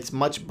 but it's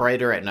much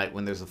brighter at night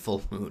when there's a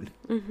full moon.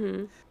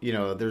 Mm-hmm. You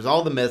know, there's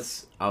all the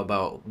myths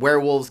about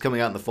werewolves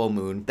coming out in the full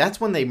moon. That's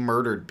when they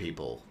murdered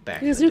people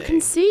back in the day. Because you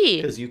can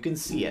see. Because you can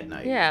see at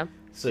night. Yeah.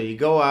 So you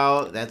go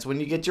out, that's when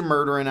you get your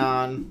murdering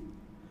on,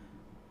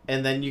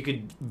 and then you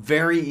could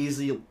very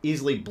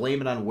easily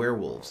blame it on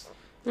werewolves.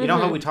 You know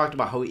how we talked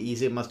about how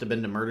easy it must have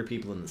been to murder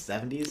people in the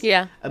 70s?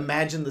 Yeah.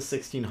 Imagine the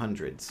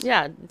 1600s.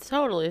 Yeah,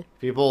 totally.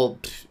 People,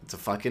 it's a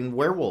fucking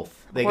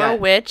werewolf. A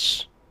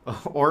witch.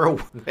 Or a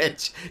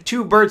witch.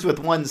 Two birds with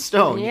one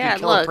stone. Yeah, you can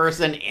kill a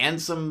person and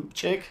some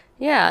chick.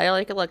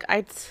 Yeah, look,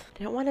 I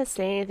don't want to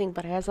say anything,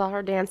 but I saw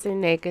her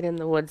dancing naked in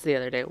the woods the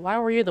other day. Why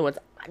were you in the woods?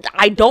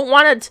 I don't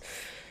want to...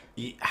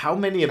 How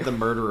many of the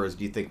murderers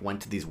do you think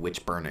went to these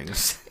witch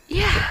burnings?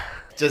 Yeah.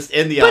 Just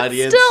in the but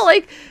audience. Still,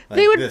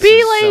 they would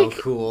be like,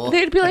 so cool.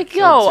 They'd be like,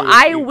 yo,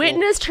 I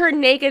witnessed her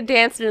naked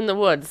dancing in the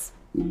woods.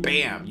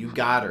 Bam, you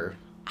got her.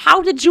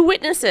 How did you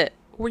witness it?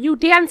 Were you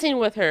dancing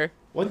with her?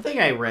 One thing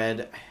I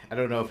read, I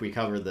don't know if we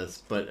covered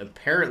this, but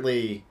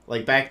apparently,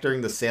 like back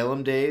during the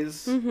Salem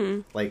days,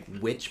 like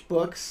witch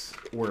books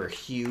were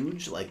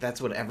huge. Like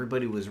that's what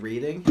everybody was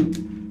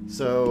reading.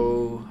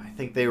 So I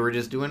think they were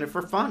just doing it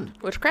for fun.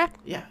 Witchcraft?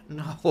 Yeah,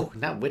 no,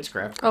 not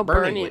witchcraft. Oh,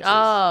 burning witches.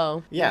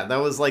 Oh. Yeah, that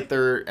was like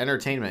their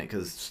entertainment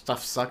because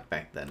stuff sucked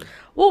back then.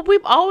 Well,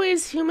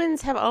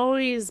 humans have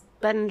always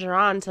been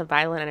drawn to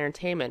violent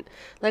entertainment.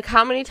 Like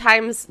how many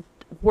times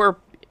were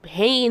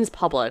hangings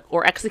public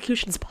or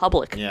executions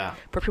public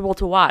for people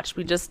to watch?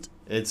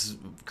 It's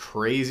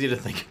crazy to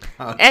think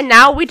about. And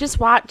now we just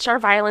watch our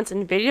violence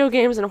in video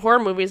games and horror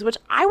movies, which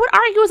I would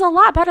argue is a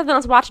lot better than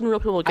us watching real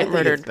people get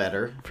murdered. It's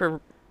better.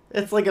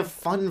 It's like a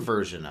fun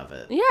version of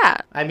it. Yeah.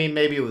 I mean,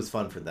 maybe it was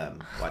fun for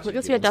them watching.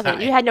 Because you had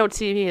nothing. You had no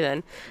TV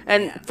then,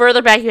 and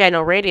further back you had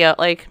no radio.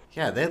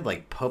 Yeah, they had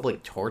like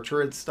public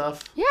torture and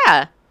stuff.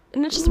 Yeah,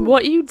 and it's just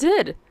what you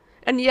did.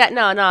 And yet,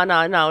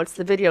 no. It's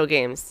the video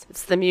games.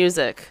 It's the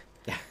music.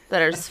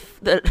 Is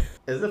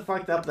it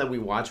fucked up that we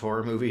watch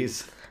horror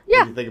movies?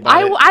 Yeah, Is there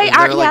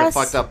like a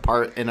fucked up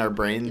part in our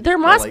brain? There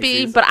must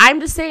be, but I'm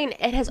just saying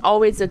it has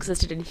always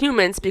existed in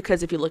humans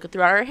because if you look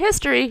throughout our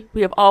history,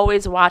 we have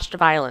always watched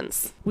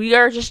violence. We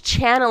are just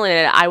channeling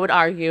it, I would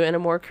argue, in a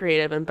more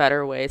creative and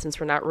better way since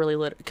we're not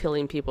really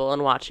killing people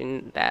and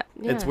watching that.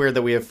 Yeah. It's weird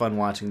that we have fun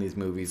watching these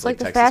movies. Like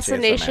the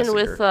fascination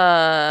with,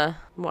 I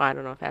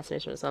don't know,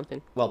 fascination with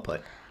something. Well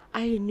put.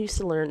 I used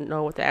to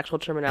know what the actual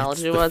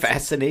terminology was.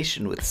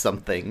 Fascination with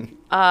something.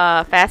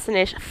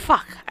 Fascination.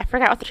 Fuck, I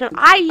forgot what the term.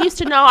 I used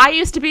to know. I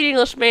used to be an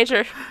English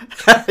major.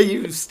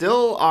 You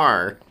still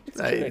are.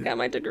 I got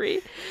my degree.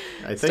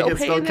 I think still it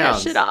still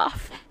counts. That shit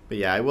off. But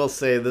yeah, I will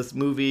say this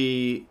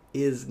movie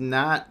is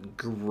not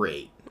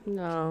great.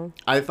 No.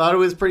 I thought it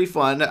was pretty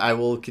fun. I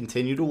will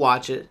continue to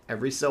watch it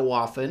every so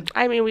often.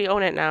 I mean, we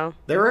own it now.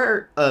 There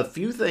are a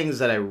few things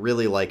that I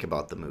really like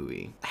about the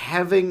movie.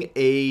 Having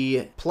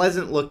a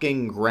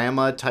pleasant-looking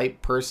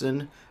grandma-type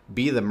person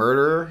be the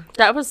murderer.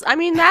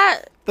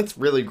 That's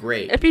really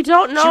great. If you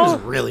don't know... She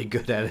was really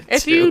good at it,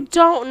 If you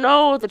don't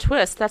know the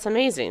twist, that's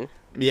amazing.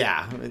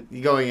 Yeah.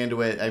 Going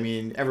into it, I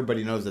mean,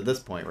 everybody knows at this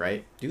point,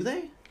 right? Do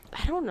they?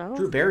 I don't know.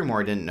 Drew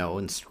Barrymore didn't know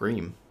in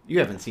Scream. You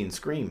haven't seen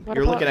Scream.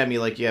 You're looking at me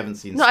like you haven't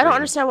seen Scream. No, I don't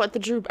understand what the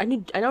Drew... I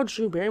know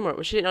Drew Barrymore,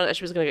 but she didn't know that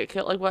she was going to get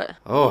killed. Like, what?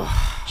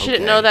 Oh, She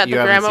didn't know that the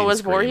grandma was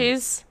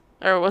Voorhees?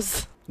 Or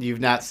was... You've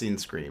not seen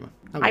Scream.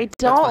 Okay, I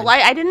don't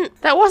like... I didn't...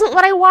 That wasn't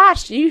what I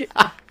watched. Look,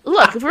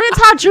 if we're going to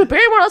talk Drew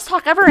Barrymore, let's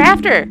talk Ever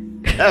After.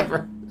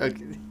 Ever.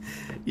 Okay.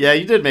 Yeah,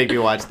 you did make me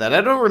watch that. I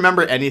don't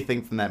remember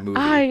anything from that movie.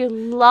 I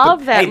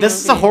love that movie. Hey,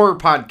 this is a horror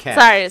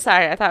podcast.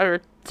 Sorry. I thought we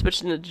were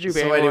switching to Drew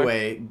Barrymore. So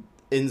anyway...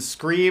 In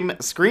Scream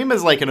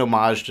is like an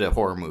homage to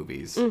horror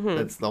movies. Mm-hmm.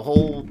 That's the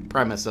whole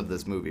premise of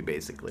this movie,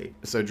 basically.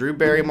 So Drew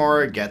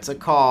Barrymore gets a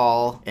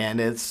call,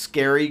 and it's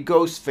scary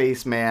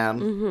Ghostface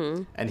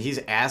Man, and he's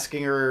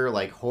asking her,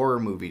 like, horror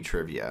movie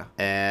trivia.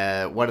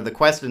 And one of the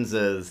questions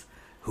is,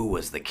 who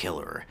was the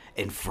killer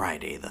in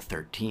Friday the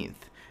 13th?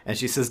 And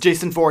she says,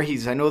 Jason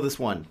Voorhees, I know this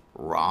one.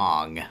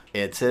 Wrong.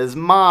 It's his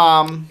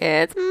mom.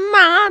 It's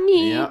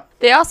Mommy. Yep.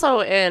 They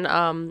also,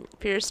 in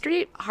Fear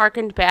Street,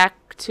 harkened back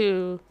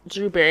to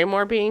Drew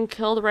Barrymore being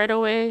killed right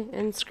away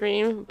in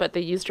Scream, but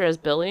they used her as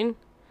billing.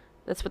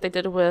 That's what they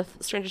did with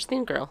Stranger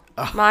Things girl,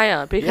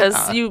 Maya,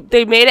 because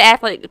they made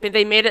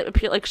it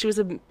appear like she was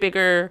a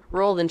bigger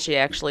role than she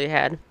actually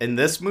had. In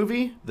this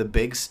movie, the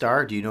big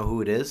star, do you know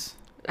who it is?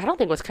 I don't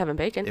think it was Kevin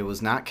Bacon. It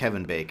was not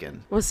Kevin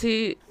Bacon. Was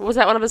that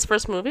one of his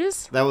first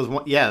movies? That was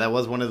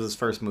one of his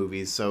first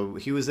movies. So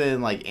he was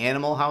in like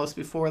Animal House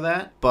before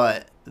that,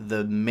 but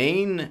the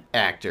main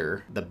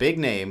actor, the big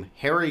name,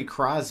 Harry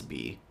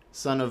Crosby,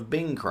 son of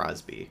Bing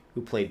Crosby,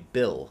 who played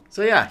Bill.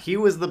 So yeah, he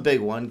was the big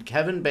one.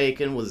 Kevin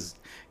Bacon was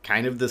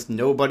kind of this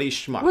nobody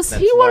schmuck. Was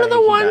he one of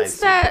the ones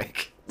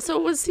that... So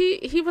was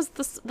he was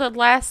the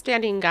last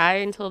standing guy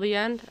until the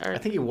end? Or? I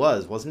think he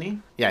was, wasn't he?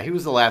 Yeah, he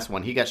was the last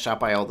one. He got shot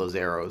by all those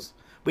arrows.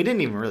 We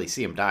didn't even really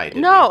see him die, did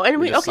No, we?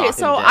 and just saw him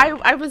so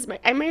dead.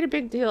 I made a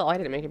big deal. I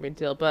didn't make a big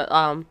deal, but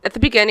at the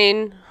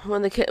beginning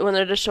when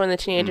they're just showing the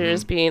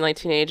teenagers being like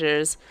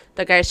teenagers,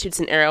 the guy shoots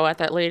an arrow at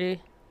that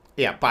lady.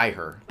 Yeah, by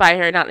her. By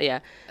her, not yeah.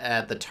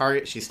 At the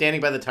target, she's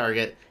standing by the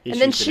target. And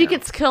then she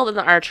gets killed in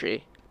the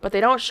archery. But they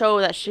don't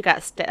show that she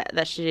got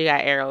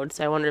arrowed,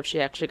 so I wonder if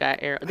she actually got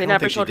arrowed. They I don't never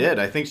think showed she did.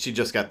 I think she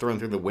just got thrown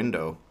through the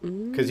window.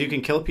 Because you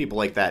can kill people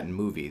like that in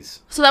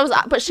movies. So that was,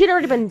 but she'd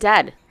already been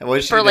dead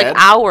Was she for like dead?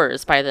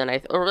 hours by then.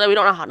 Or we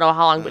don't know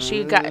how long, but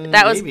she got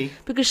that was maybe.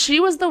 because she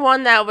was the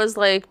one that was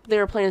like they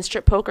were playing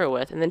strip poker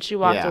with, and then she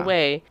walked Yeah.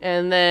 away,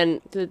 and then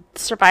the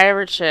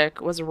survivor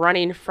chick was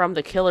running from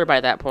the killer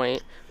by that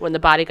point when the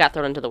body got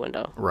thrown into the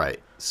window. Right.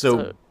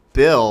 So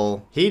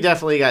Bill, he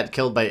definitely got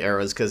killed by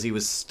arrows because he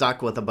was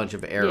stuck with a bunch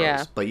of arrows.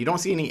 Yeah. But you don't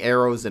see any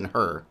arrows in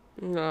her.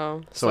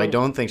 No. So I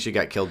don't think she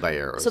got killed by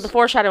arrows. So the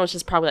foreshadowing was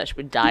just probably that she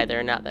would die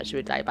there, not that she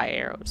would die by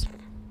arrows.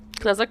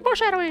 Because I was like,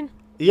 foreshadowing.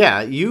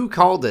 Yeah, you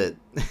called it.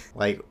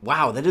 Like,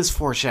 wow, that is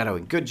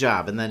foreshadowing. Good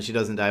job. And then she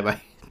doesn't die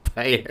by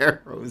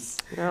arrows.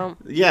 No.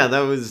 Yeah,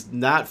 that was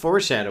not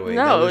foreshadowing.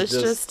 No, That it was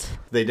just...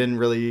 They didn't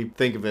really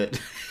think of it.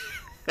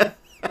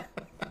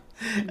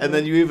 And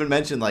then you even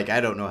mentioned, like,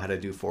 I don't know how to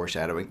do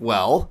foreshadowing.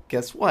 Well,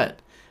 guess what?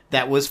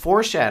 That was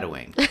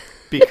foreshadowing.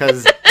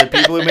 Because the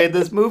people who made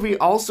this movie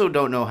also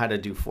don't know how to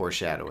do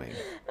foreshadowing.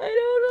 I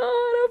don't know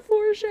how to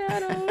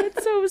foreshadow.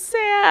 It's so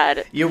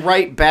sad. You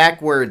write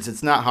backwards.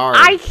 It's not hard.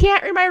 I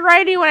can't read my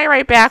writing when I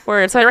write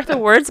backwards. So I write the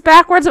words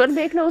backwards. It would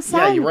make no sense.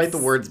 Yeah, you write the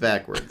words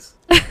backwards.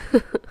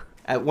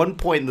 At one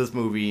point in this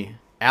movie,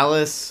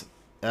 Alice,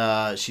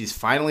 she's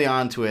finally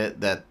onto it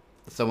that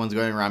someone's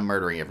going around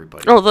murdering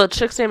everybody. Oh, the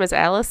chick's name is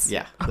Alice?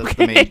 Yeah, that's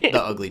Okay.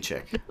 the ugly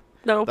chick.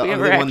 No, The we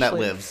ugly ever one that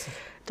actually- lives.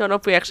 Don't know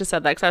if we actually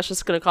said that because I was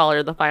just going to call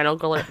her the final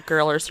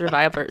girl or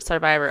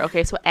survivor.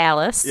 Okay, so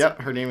Alice. Yep,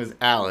 her name is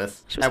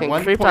Alice. She was At getting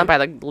one creeped on point, by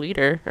the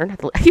leader. Or not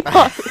the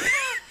leader.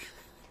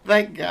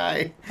 that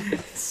guy,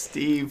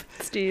 Steve.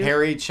 Steve.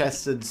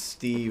 Hairy-chested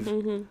Steve.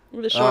 With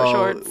the short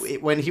shorts.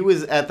 When he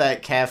was at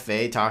that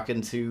cafe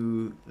talking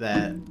to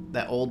that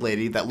old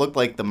lady that looked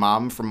like the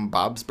mom from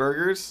Bob's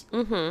Burgers.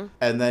 Mm-hmm.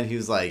 And then he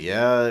was like,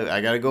 yeah,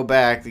 I gotta go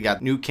back. They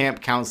got new camp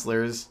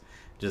counselors.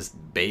 Just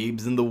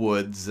babes in the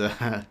woods,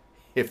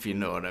 if you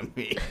know what I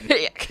mean.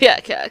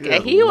 yeah.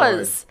 Good He Lord.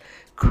 was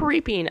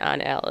creeping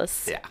on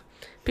Alice. Yeah.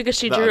 Because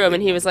she The drew him ugly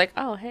and he one. was like,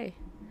 oh, hey,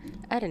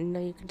 I didn't know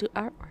you could do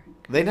artwork.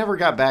 They never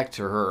got back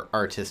to her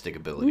artistic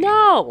ability.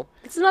 No,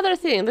 it's another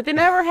thing. Like, they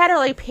never had her,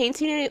 like,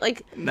 painting any,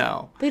 like,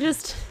 No. they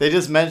just... They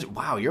just mentioned,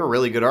 wow, you're a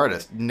really good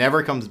artist.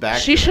 Never comes back.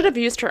 She should have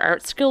used her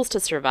art skills to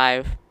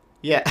survive.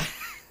 Yeah.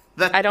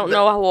 I don't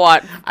know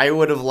what. I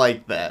would have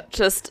liked that.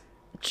 Just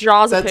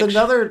draws a That's picture.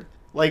 another,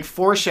 like,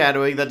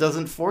 foreshadowing that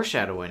doesn't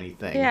foreshadow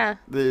anything. Yeah.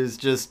 There's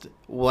just,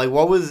 like,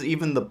 what was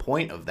even the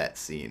point of that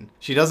scene?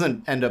 She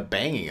doesn't end up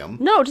banging him.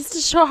 No, just to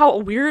show how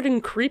weird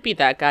and creepy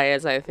that guy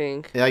is, I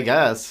think. I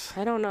guess.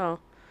 I don't know.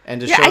 And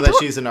to Yeah, show I that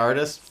don't- she's an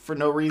artist for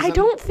no reason. I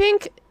don't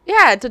think...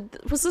 Yeah,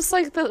 was this,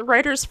 like, the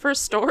writer's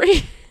first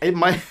story? It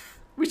might.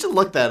 We should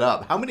look that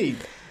up. How many?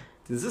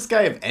 Does this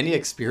guy have any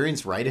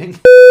experience writing?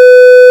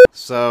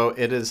 So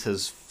it is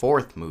his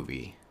fourth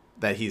movie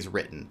that he's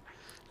written.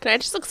 Can I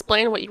just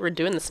explain what you were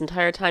doing this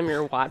entire time you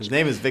were His watching?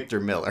 name is Victor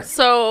Miller.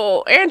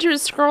 So,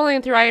 Andrew's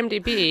scrolling through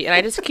IMDb, and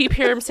I just keep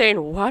hearing him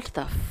saying, what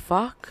the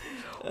fuck?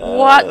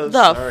 What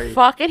the sorry.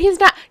 fuck? And he does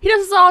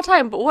this all the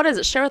time, but what is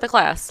it? Share with the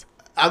class.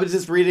 I was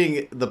just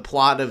reading the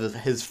plot of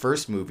his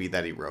first movie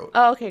that he wrote.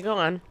 Oh, okay, go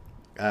on.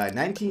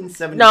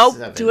 1977.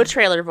 No, do a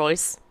trailer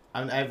voice.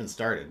 I haven't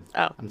started.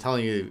 Oh. I'm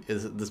telling you,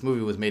 this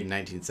movie was made in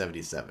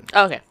 1977.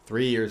 Okay.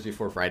 3 years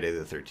before Friday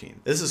the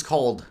 13th. This is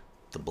called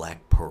The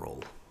Black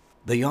Pearl.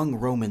 The young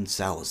Roman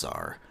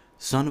Salazar,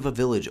 son of a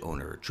village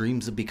owner,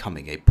 dreams of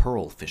becoming a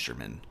pearl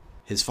fisherman.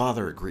 His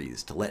father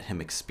agrees to let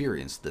him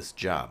experience this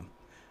job.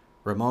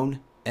 Ramon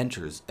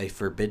enters a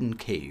forbidden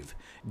cave,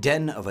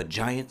 den of a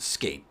giant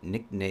skate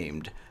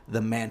nicknamed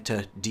the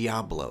Manta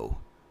Diablo.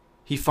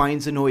 He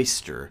finds an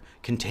oyster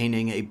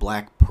containing a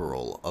black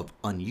pearl of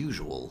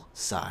unusual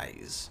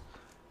size.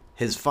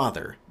 His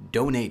father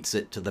donates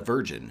it to the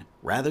Virgin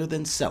rather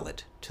than sell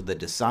it to the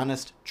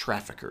dishonest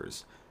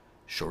traffickers.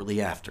 Shortly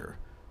after,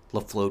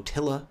 the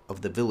flotilla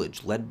of the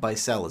village led by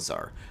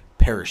Salazar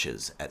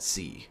perishes at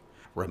sea.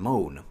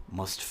 Ramon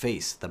must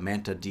face the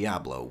Manta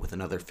Diablo with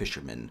another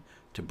fisherman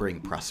to bring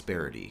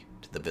prosperity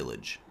to the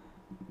village.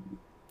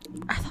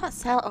 I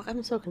thought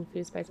I'm so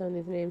confused by some of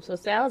these names. So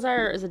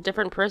Salazar is a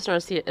different person, or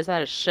is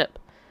that a ship?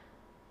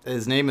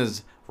 His name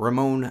is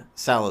Ramon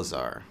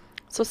Salazar.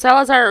 So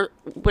Salazar,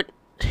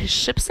 his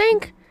ship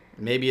sank?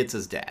 Maybe it's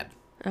his dad.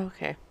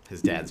 Okay.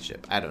 His dad's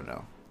ship. I don't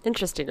know.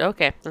 Interesting.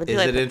 Okay. Is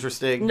it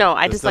interesting? No,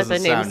 I This just like the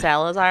doesn't name sound-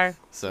 Salazar.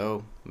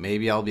 So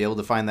maybe I'll be able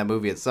to find that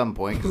movie at some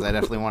point because I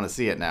definitely want to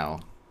see it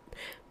now.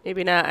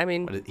 Maybe not. I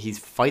mean, But he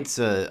fights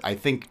I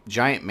think,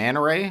 giant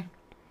manta ray,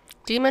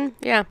 demon?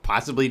 Yeah.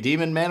 possibly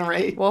demon manta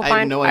ray. We'll I find.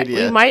 have no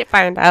idea. We might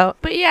find out.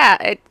 But yeah,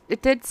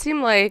 it did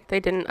seem like they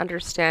didn't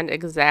understand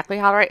exactly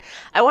how to write.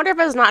 I wonder if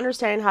it was not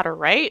understanding how to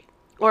write,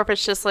 Or if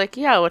it's just like,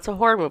 yo, it's a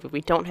horror movie.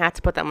 We don't have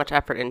to put that much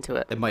effort into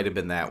it. It might have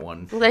been that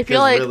one. I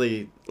feel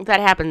like that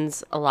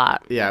happens a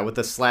lot. Yeah, with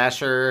the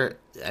slasher,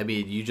 I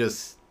mean, you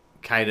just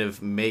kind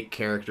of make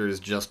characters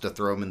just to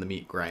throw them in the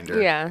meat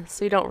grinder. Yeah,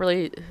 so you don't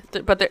really...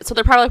 So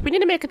they're probably like, we need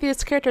to make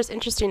these characters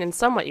interesting and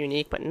somewhat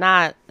unique, but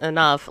not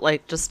enough.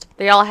 Like, just...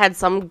 They all had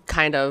some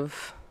kind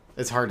of...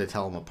 It's hard to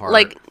tell them apart.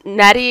 Like,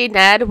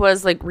 Ned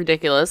was, like,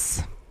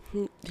 ridiculous.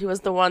 He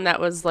was the one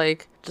that was,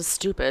 like, just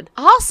stupid.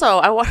 Also,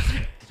 I wonder...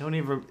 I don't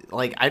even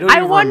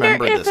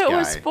remember this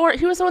guy.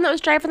 He was the one that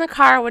was driving the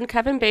car when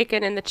Kevin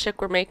Bacon and the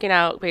chick were making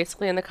out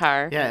basically in the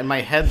car. Yeah, in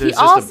my head there's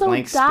just a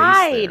blank space there. He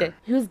also died.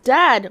 He was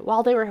dead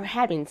while they were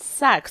having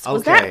sex. Okay.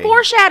 Was that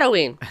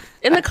foreshadowing?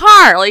 In the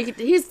car. Like,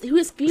 he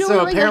was feeling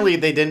So apparently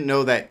they didn't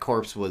know that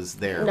corpse was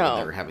there when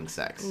they were having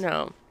sex.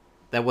 No.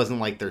 That wasn't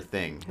like their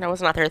thing. That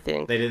was not their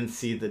thing. They didn't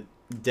see the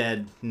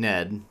dead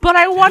Ned. But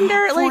I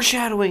wonder, like...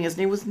 Foreshadowing, his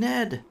name was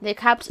Ned. They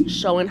kept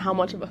showing how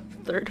much of a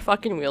third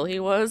fucking wheel he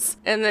was.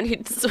 And then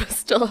he's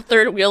still a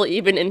third wheel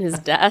even in his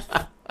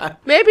death.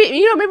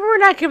 Maybe we're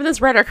not giving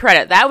this writer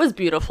credit. That was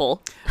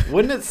beautiful.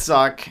 Wouldn't it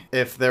suck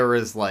if there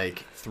was,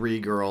 like, 3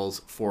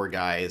 girls, 4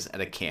 guys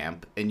at a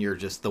camp, and you're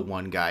just the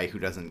one guy who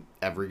doesn't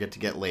ever get to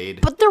get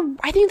laid? But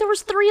I think there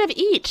was 3 of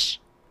each.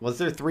 Was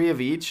there 3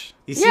 of each?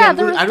 You see, I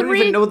don't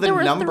even know the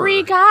number. There were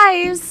 3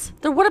 guys.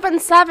 There would have been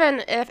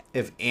 7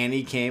 if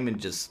Annie came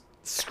and just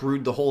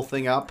screwed the whole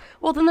thing up.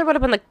 Well, then there would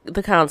have been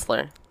the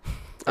counselor.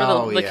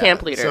 Or the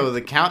camp leader. So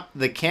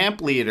the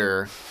camp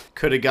leader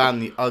could have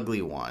gotten the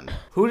ugly one.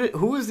 Who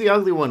was the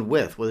ugly one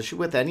with? Was she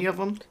with any of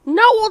them?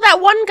 No, well,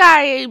 that one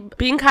guy,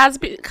 Bing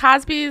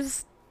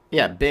Cosby's...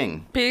 Yeah,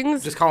 Bing.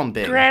 Bing's... Just call him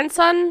Bing.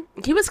 Grandson.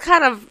 He was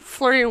kind of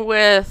flirting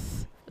with...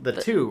 The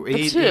two.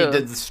 He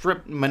did the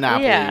strip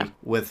Monopoly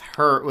with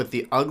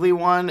the ugly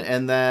one,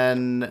 and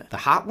then the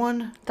hot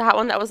one? The hot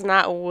one that was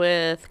not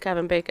with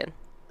Kevin Bacon.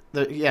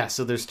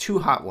 So there's 2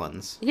 hot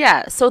ones.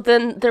 Yeah, so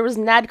then there was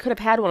Ned could have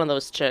had one of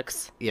those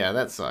chicks. Yeah,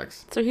 that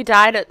sucks. So he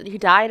died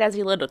as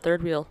he lived a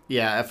third wheel.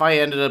 Yeah, if I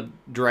ended up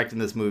directing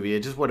this movie, it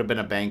just would have been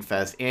a bang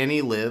fest.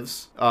 Annie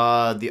lives.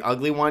 The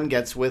ugly one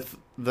gets with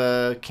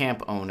the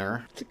camp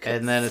owner,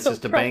 and then it's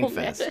just a bang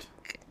fest.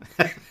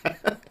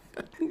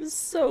 It's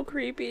so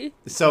creepy.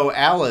 So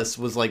Alice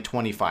was like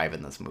 25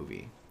 in this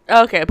movie.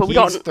 Okay, but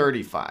He's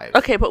 35.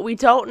 Okay, but we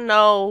don't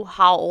know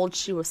how old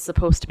she was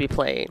supposed to be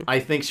playing. I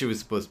think she was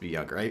supposed to be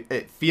younger.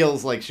 It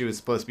feels like she was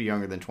supposed to be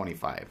younger than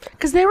 25.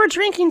 Because they were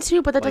drinking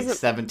too, but that like doesn't...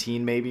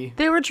 17 maybe?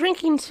 They were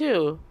drinking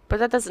too, but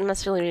that doesn't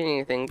necessarily mean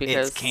anything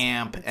because... It's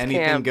camp.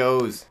 Anything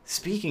goes.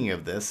 Speaking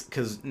of this,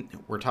 because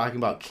we're talking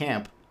about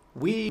camp,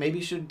 we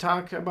maybe should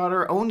talk about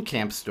our own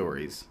camp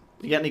stories.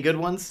 You got any good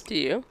ones? Do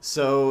you?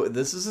 So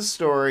this is a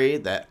story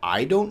that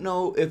I don't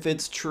know if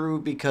it's true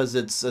because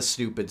it's a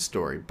stupid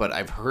story, but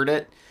I've heard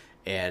it,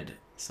 and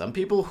some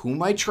people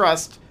whom I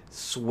trust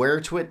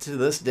swear to it to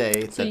this day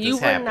that this happened. So you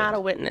were not a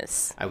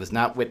witness? I was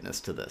not witness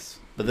to this,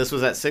 but this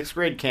was at 6th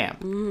grade camp.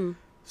 Mm-hmm.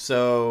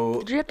 So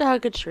did you have to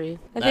hug a tree?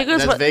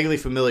 That's vaguely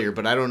familiar,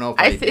 but I don't know if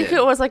I think did.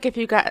 It was like if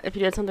you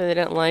did something they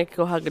didn't like,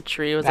 go hug a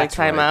tree. It was That's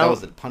like time out. That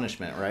was a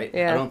punishment, right?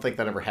 Yeah. I don't think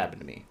that ever happened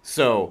to me.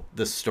 So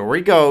the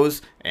story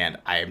goes, and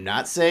I am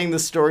not saying the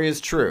story is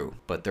true,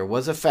 but there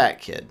was a fat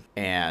kid,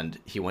 and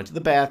he went to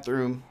the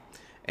bathroom,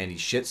 and he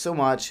shit so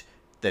much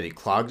that he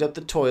clogged up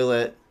the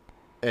toilet,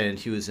 and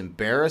he was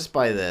embarrassed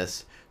by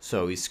this,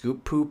 so he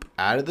scooped poop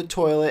out of the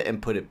toilet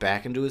and put it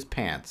back into his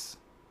pants.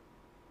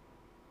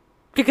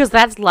 Because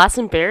that's less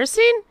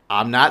embarrassing?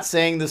 I'm not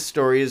saying this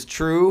story is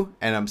true,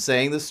 and I'm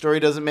saying this story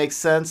doesn't make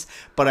sense,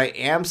 but I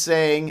am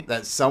saying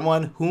that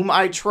someone whom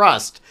I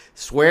trust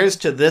swears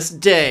to this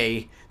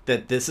day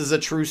that this is a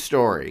true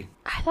story.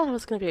 I thought it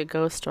was going to be a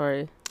ghost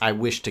story. I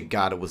wish to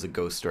God it was a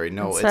ghost story.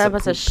 No, Instead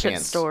it's a shit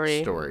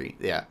story.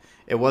 Yeah,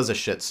 it was a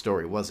shit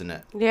story, wasn't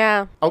it?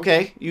 Yeah.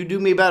 Okay, you do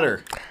me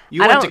better.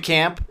 You went to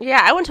camp?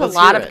 Yeah, I went to a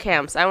lot of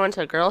camps. I went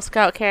to Girl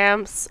Scout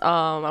camps.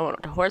 I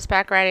went to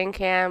horseback riding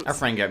camps. Our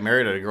friend got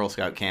married at a Girl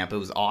Scout camp. It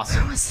was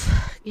awesome.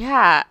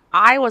 Yeah,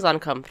 I was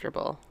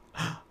uncomfortable.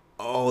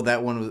 Oh,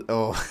 that one was...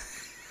 Oh.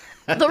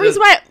 The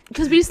reason why...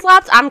 Because we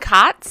slept on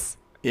cots.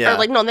 Yeah. Or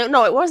like, no,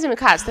 it wasn't even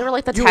cots. They were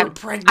like the 10... You were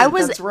pregnant, I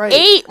was that's right.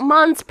 8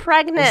 months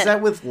pregnant. Was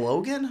that with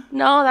Logan?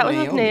 No, that was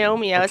with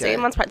Naomi. I was 8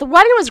 months pregnant. The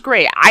wedding was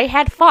great. I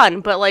had fun,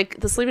 but like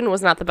the sleeping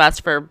was not the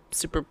best for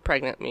super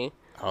pregnant me.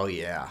 Oh,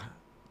 yeah.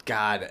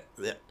 God,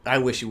 I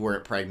wish you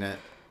weren't pregnant.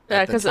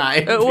 Yeah, because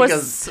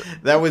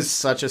that was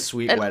such a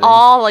sweet wedding. And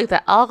all like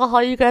the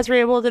alcohol you guys were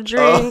able to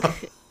drink.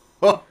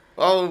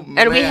 Oh man.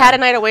 And we had a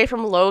night away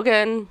from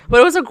Logan, but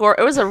it was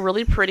a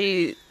really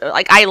pretty.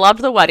 Like I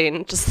loved the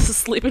wedding. Just the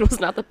sleeping was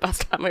not the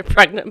best on my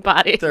pregnant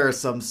body. There are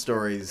some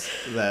stories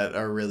that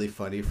are really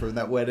funny from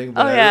that wedding,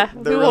 but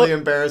they're really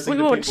embarrassing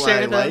to people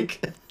I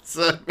like.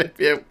 So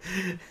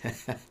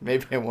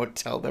maybe I won't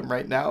tell them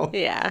right now.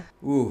 Yeah.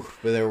 Ooh,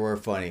 but they were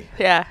funny.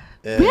 Yeah.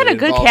 We had a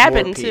good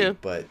cabin too.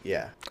 But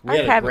yeah, we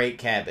had a great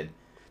cabin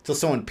until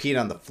someone peed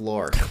on the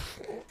floor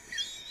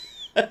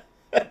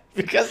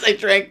because they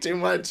drank too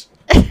much.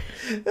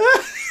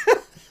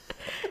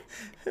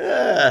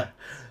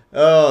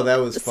 Oh, that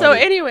was funny. So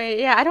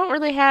anyway, yeah, I don't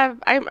really have.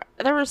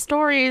 There were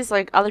stories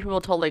like other people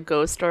told like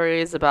ghost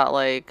stories about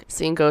like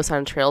seeing ghosts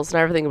on trails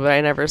and everything, but I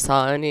never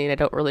saw any, and I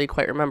don't really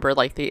quite remember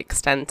like the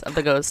extent of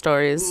the ghost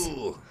stories.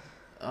 Ooh.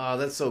 Oh,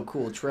 that's so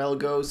cool. Trail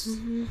ghosts.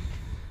 Mm-hmm.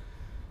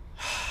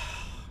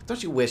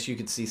 Don't you wish you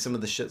could see some of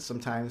the shit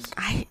sometimes?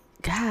 I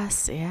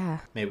guess, yeah.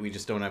 Maybe we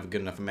just don't have a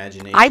good enough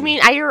imagination. I mean,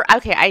 I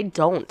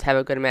don't have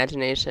a good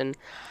imagination.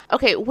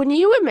 Okay, when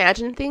you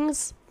imagine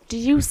things, do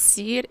you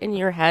see it in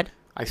your head?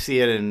 I see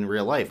it in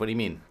real life. What do you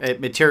mean?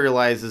 It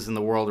materializes in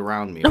the world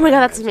around me. Oh my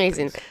god, that's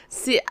amazing.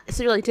 See,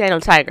 so you're like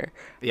Daniel Tiger.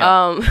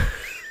 Yeah.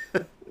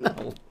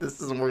 No, this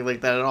doesn't work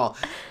like that at all.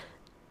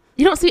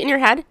 You don't see it in your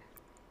head?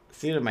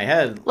 See it in my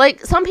head.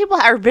 Like, some people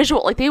are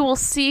visual. Like, they will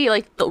see,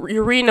 like,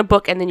 you're reading a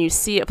book and then you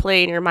see it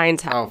play in your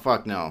mind's eye. Oh,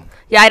 fuck no.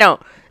 Yeah, I don't.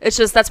 It's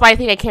just, that's why I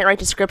think I can't write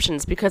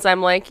descriptions, because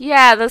I'm like,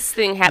 yeah, this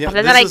thing happened,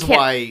 and then I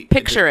can't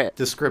picture it.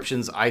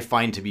 Descriptions I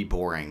find to be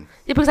boring.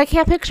 Yeah, because I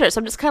can't picture it, so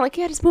I'm just kind of like,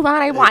 yeah, just move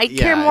on. I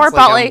care more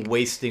about, I'm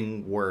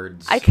wasting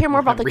words. I care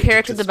more about the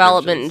character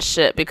development and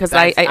shit, because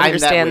I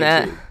understand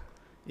that.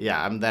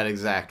 Yeah, I'm that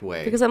exact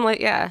way. Because I'm like,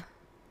 yeah.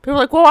 People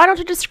are like, well, why don't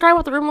you describe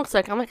what the room looks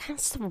like? I'm like,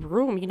 it's a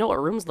room. You know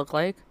what rooms look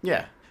like.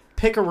 Yeah.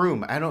 Pick a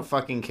room. I don't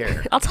fucking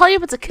care. I'll tell you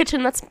if it's a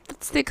kitchen. That's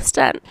the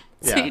extent.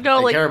 So, yeah, you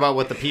know, I care about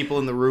what the people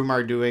in the room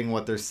are doing,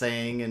 what they're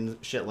saying, and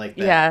shit like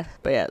that. Yeah,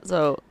 but yeah,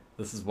 so...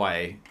 This is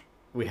why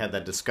we had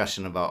that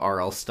discussion about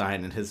R.L.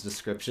 Stine and his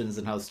descriptions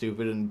and how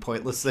stupid and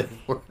pointless they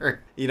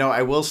were. You know,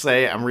 I will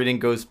say, I'm reading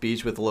Ghost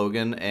Beach with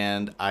Logan,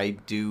 and I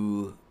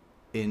do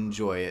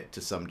enjoy it to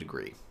some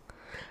degree.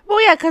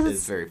 Well, yeah, because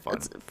it's very fun.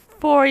 It's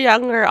for a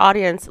younger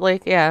audience,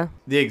 like, yeah.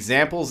 The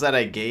examples that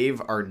I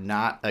gave are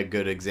not a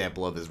good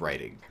example of his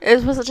writing.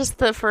 Was it just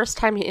the first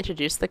time he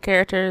introduced the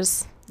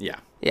characters? Yeah.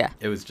 Yeah.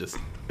 It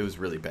was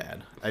really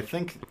bad. I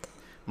think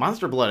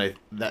Monster Blood,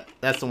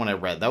 that's the one I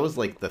read. That was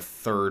like the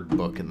third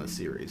book in the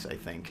series, I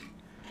think.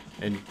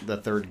 And the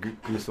third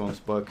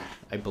Goosebumps book,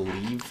 I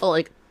believe. Oh,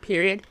 like,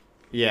 period?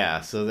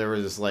 Yeah, so there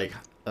was like...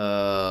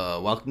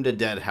 Welcome to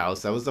Dead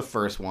House. That was the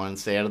first one.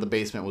 Stay Out of the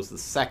Basement was the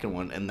second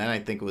one. And then I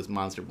think it was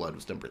Monster Blood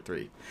was number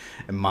 3.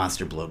 And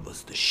Monster Blood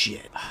was the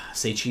shit.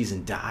 Say Cheese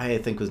and Die, I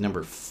think, was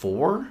number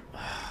 4.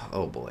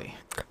 Oh, boy.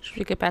 Should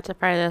we get back to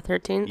Friday the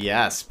 13th?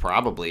 Yes,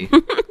 probably.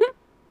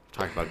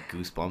 Talk about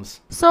Goosebumps.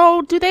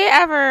 So, do they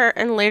ever,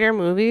 in later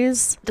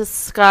movies,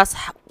 discuss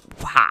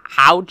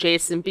how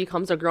Jason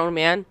becomes a grown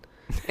man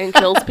and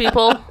kills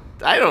people?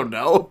 I don't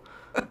know.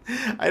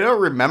 I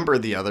don't remember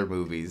the other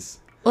movies.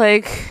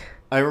 Like...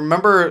 I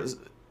remember,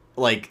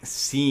 like,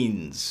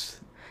 scenes,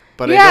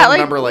 but I don't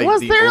remember, like,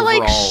 the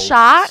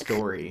overall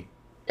story.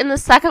 In the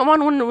second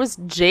one when it was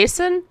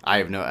Jason? I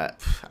have no...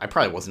 I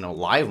probably wasn't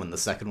alive when the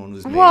second one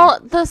was made. Well,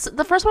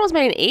 the first one was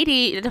made in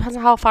 80. It depends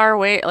on how far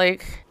away,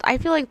 like... I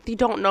feel like you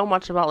don't know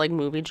much about, like,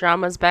 movie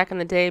dramas back in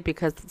the day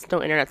because there's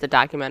no internet to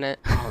document it.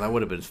 Oh, that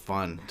would have been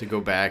fun to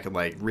go back and,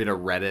 like, read a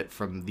Reddit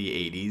from the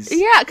 80s.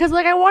 Yeah, because,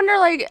 like, I wonder,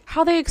 like,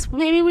 how they...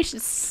 maybe we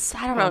should...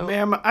 I don't know. Oh,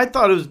 man, I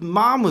thought his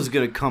mom was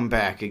going to come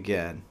back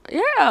again.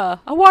 Yeah,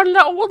 I want to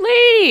know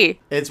Lee.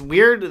 It's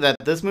weird that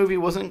this movie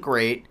wasn't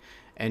great.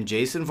 And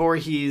Jason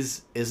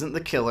Voorhees isn't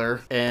the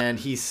killer, and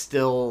he's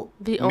still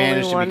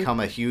managed to become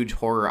a huge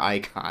horror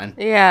icon.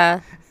 Yeah.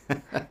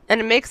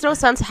 And it makes no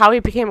sense how he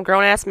became a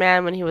grown-ass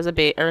man when he was a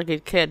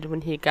good kid when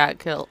he got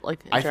killed.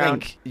 Like, I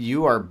think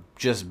you are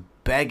just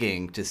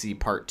begging to see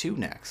part 2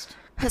 next.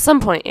 At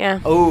some point, yeah.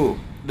 Oh,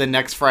 the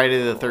next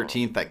Friday the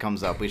 13th that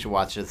comes up. We should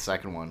watch the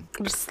second one.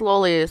 Just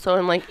slowly. So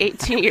in like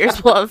 18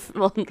 years, we'll have...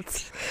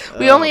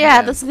 we only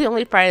had... This is the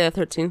only Friday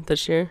the 13th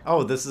this year.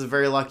 Oh, this is a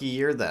very lucky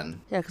year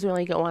then. Yeah, because we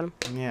only get one.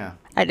 Yeah.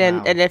 And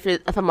if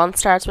a month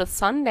starts with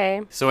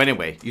Sunday... So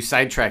anyway, you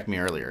sidetracked me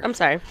earlier. I'm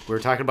sorry. We were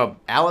talking about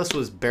Alice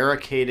was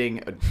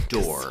barricading a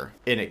door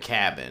in a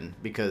cabin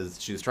because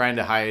she was trying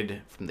to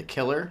hide from the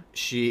killer.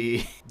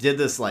 She did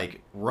this,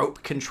 like,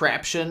 rope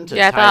contraption to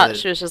tie I thought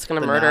she was just going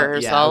to murder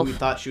herself. Yeah, we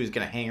thought she was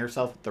going to hang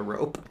herself with the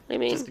rope. What do you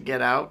mean? Just to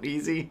get out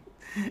easy.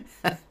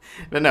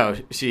 But no,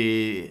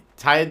 she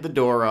tied the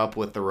door up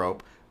with the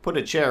rope, put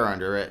a chair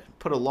under it,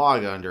 put a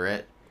log under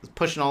it, was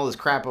pushing all this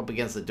crap up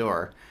against the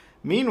door.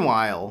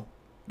 Meanwhile...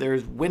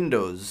 there's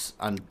windows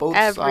on both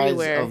sides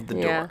of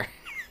the door.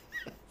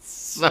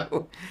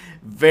 So,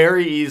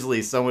 very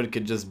easily, someone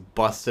could just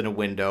bust in a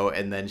window,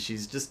 and then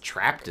she's just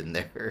trapped in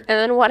there. And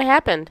then what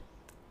happened?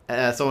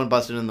 Someone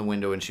busted in the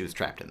window, and she was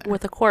trapped in there.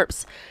 With a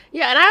corpse.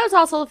 Yeah, and I was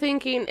also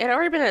thinking, it had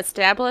already been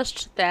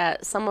established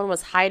that someone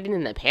was hiding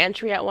in the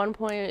pantry at one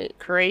point.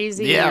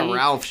 Crazy. Yeah,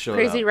 Ralph showed up.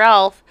 Crazy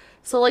Ralph.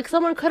 So, like,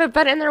 someone could have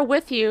been in there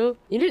with you.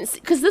 You didn't see...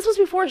 because this was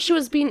before she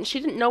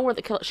didn't know where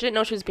the killer... she didn't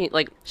know she was being...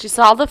 like, she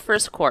saw the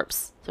first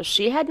corpse. So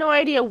she had no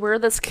idea where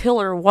this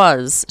killer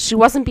was. She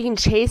wasn't being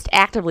chased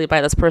actively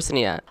by this person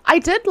yet. I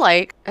did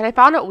like, and I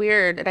found it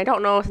weird, and I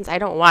don't know since I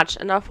don't watch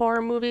enough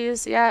horror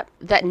movies yet,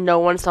 that no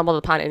one stumbled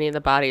upon any of the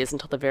bodies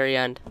until the very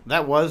end.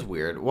 That was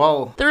weird.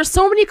 Well, there were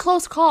so many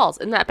close calls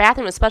in that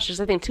bathroom, especially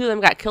because I think 2 of them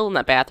got killed in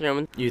that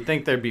bathroom. You'd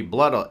think there'd be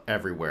blood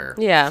everywhere.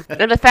 Yeah.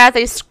 And the fact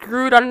they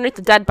screwed underneath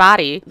the dead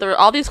body. There were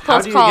all these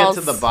close calls. How do you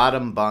get to the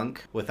bottom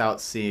bunk without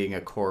seeing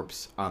a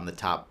corpse on the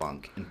top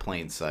bunk in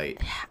plain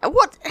sight?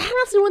 What?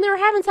 Honestly, when they were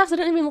having sex, it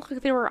didn't even look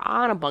like they were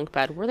on a bunk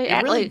bed. Were they?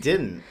 It really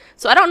didn't.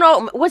 So I don't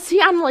know. Was he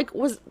on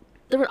was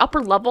there an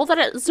upper level that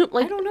it zoomed?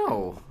 I don't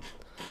know.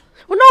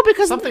 Well, no,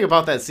 because something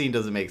about that scene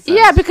doesn't make sense.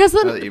 Yeah, because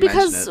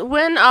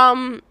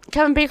when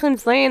Kevin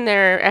Bacon's laying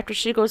there after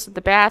she goes to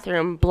the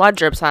bathroom, blood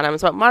drips on him.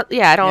 So I don't.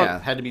 Yeah,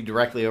 it had to be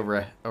directly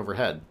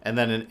overhead, and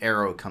then an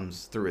arrow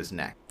comes through his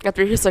neck.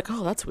 After he's like,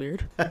 "Oh, that's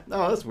weird."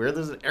 No, that's weird.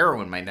 There's an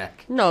arrow in my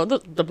neck. No,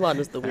 the blood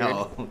is the weird.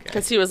 Oh, okay.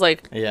 Because he was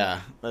like,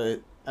 yeah.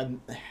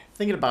 I'm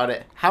thinking about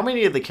it. How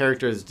many of the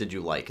characters did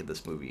you like in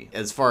this movie,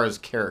 as far as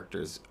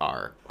characters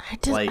are?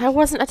 I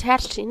wasn't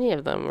attached to any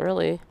of them,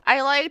 really.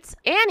 I liked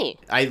Annie.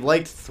 I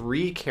liked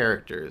 3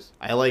 characters.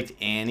 I liked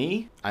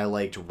Annie. I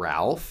liked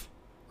Ralph,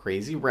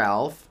 Crazy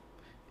Ralph,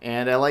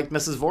 and I liked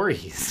Mrs.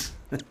 Voorhees.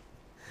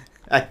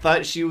 I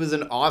thought she was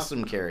an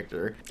awesome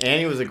character.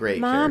 Annie was a great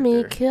Mommy,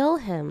 character. Kill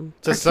him.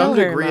 To some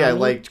degree, I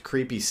liked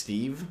Creepy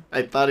Steve.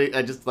 I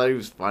just thought he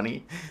was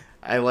funny.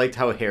 I liked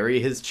how hairy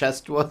his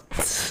chest was.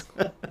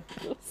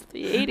 It's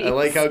the 80s. I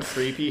like how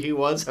creepy he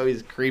was, how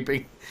he's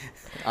creeping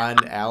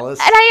on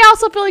Alice. And I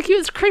also feel like he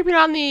was creeping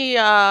on the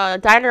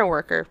diner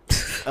worker.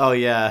 Oh,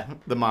 yeah.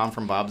 The mom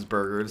from Bob's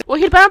Burgers. Well,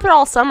 he'd been up there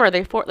all summer.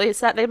 They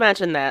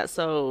mentioned that.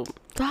 So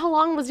how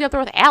long was he up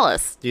there with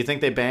Alice? Do you think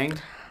they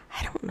banged?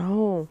 I don't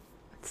know.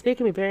 It's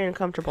making me very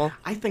uncomfortable.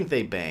 I think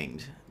they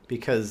banged.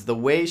 Because the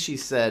way she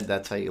said,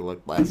 "That's how you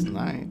looked last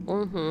night,"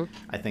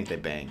 I think they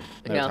banged.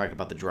 They were talking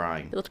about the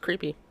drawing. It looked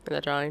creepy in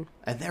that drawing.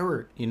 And they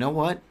were, you know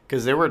what?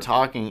 Because they were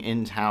talking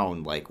in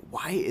town, like,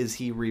 why is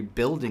he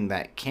rebuilding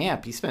that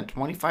camp? He spent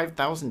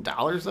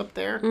 $25,000 up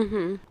there?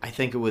 Mm-hmm. I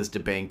think it was to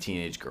bang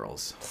teenage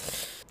girls.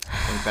 I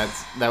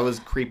think that was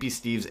Creepy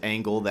Steve's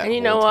angle that whole time. And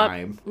you know what?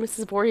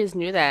 Mrs. Voorhees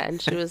knew that, and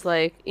she was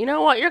like, you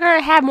know what? You're going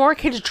to have more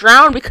kids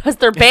drown because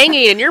they're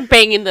banging, and you're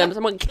banging them, so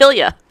I'm going to kill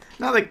you.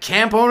 Now the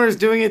camp owner's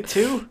doing it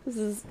too? This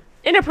is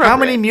inappropriate. How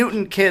many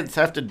mutant kids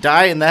have to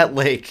die in that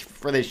lake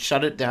before they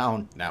shut it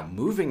down? Now,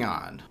 moving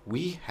on,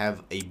 we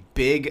have a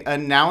big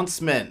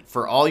announcement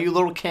for all you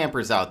little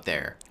campers out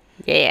there.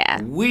 Yeah.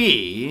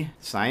 We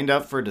signed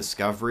up for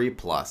Discovery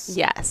Plus.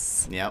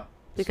 Yes. Yep.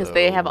 Because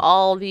they have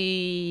all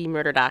the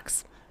murder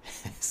docs.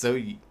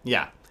 So,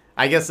 yeah.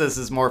 I guess this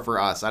is more for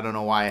us. I don't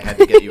know why I had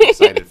to get you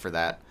excited for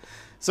that.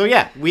 So,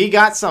 yeah, we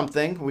got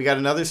something. We got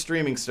another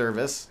streaming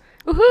service.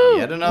 Woohoo!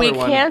 Yet another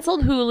one. We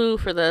canceled Hulu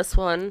for this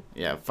one.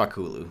 Yeah, fuck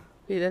Hulu.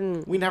 We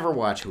didn't. We never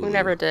watch Hulu. We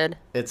never did.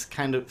 It's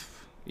kind of...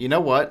 You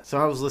know what? So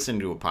I was listening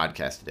to a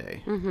podcast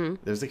today. Mm-hmm.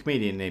 There's a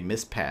comedian named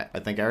Miss Pat.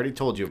 I think I already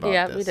told you about this.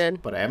 Yeah, we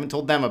did. But I haven't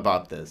told them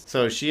about this.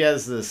 So she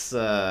has this...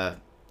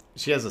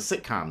 she has a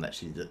sitcom that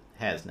she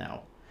has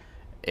now.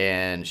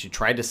 And she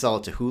tried to sell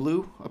it to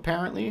Hulu,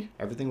 apparently.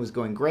 Everything was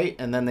going great.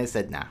 And then they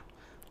said, nah.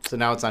 So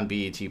now it's on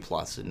BET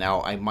Plus, and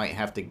now I might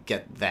have to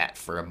get that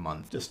for a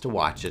month just to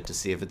watch it to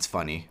see if it's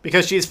funny.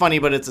 Because she's funny,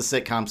 but it's a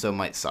sitcom, so it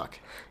might suck.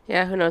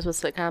 Yeah, who knows with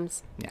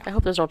sitcoms? Yeah. I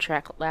hope there's no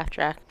laugh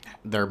track.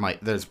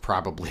 There's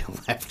probably a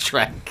laugh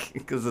track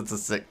because it's a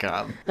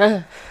sitcom.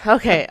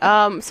 Okay.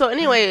 So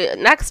anyway,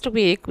 next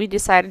week we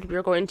decided we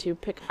were going to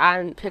pick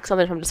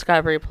something from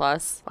Discovery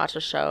Plus, watch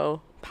a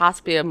show.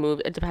 Possibly a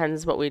movie. It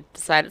depends what we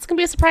decide. It's going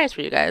to be a surprise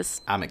for you guys.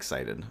 I'm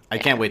excited. I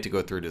can't wait to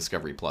go through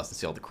Discovery Plus and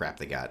see all the crap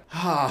they got.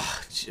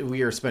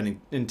 We are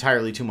spending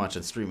entirely too much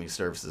on streaming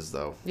services,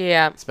 though.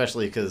 Yeah.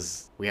 Especially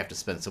because we have to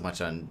spend so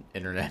much on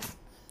internet.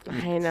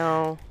 I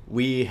know.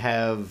 We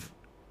have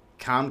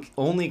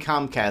only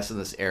Comcast in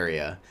this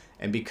area,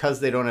 and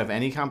because they don't have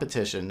any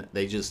competition,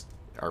 they just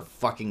are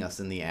fucking us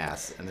in the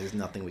ass, and there's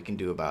nothing we can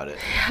do about it.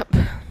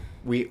 Yep.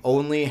 We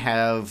only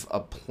have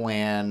a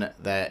plan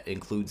that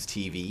includes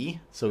TV,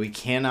 so we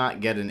cannot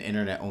get an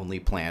internet-only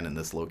plan in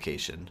this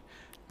location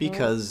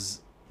because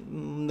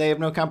they have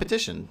no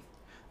competition.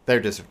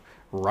 They're just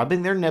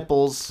rubbing their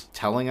nipples,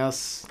 telling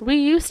us... We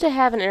used to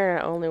have an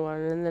internet-only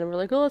one, and then we're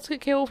like, oh, let's get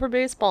cable for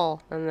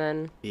baseball, and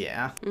then...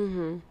 Yeah.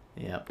 Mm-hmm.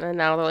 Yep. And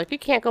now they're like, you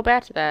can't go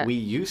back to that. We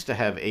used to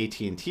have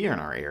AT&T in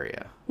our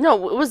area. No,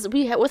 with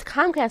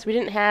Comcast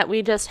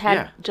we just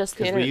had the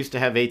internet. We used to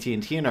have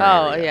AT&T in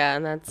our area. Oh, yeah,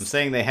 and that's... I'm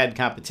saying they had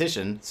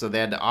competition, so they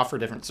had to offer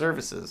different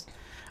services.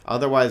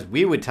 Otherwise,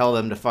 we would tell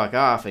them to fuck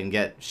off and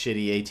get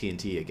shitty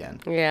AT&T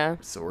again. Yeah.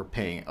 So we're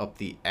paying up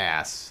the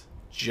ass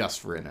just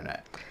for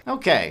internet.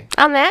 Okay.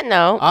 On that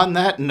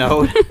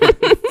note,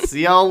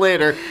 see y'all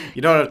later.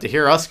 You don't have to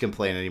hear us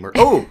complain anymore.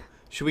 Oh,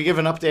 should we give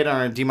an update on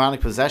our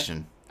demonic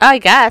possession? I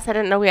guess. I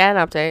didn't know we had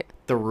an update.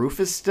 The roof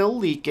is still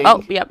leaking.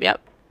 Oh, yep.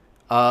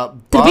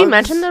 Did we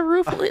mention the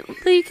roof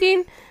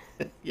leaking?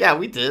 Yeah,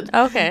 we did.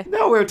 Okay.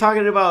 No, we were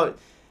talking about...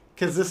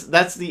 Because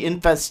that's the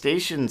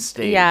infestation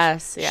stage.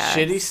 Yes.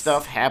 Shitty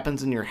stuff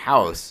happens in your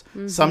house.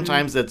 Mm-hmm.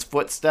 Sometimes it's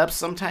footsteps.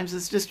 Sometimes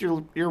it's just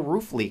your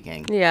roof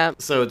leaking. Yeah.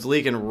 So it's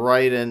leaking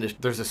right in.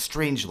 There's a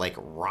strange,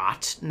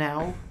 rot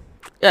now.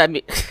 I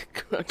mean,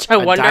 I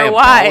wonder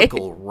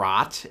diabolical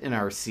rot in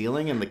our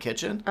ceiling in the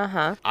kitchen.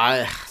 Uh-huh.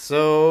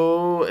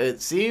 So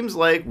it seems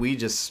like we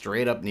just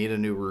straight up need a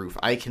new roof.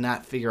 I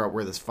cannot figure out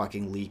where this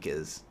fucking leak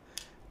is.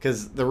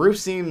 Because the roof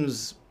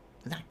seems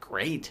not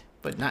great.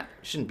 But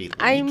shouldn't be leaking.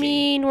 I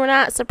mean, we're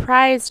not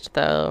surprised,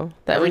 though,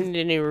 that we need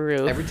a new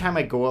roof. Every time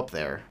I go up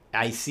there,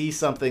 I see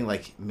something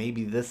like,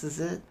 maybe this is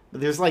it? But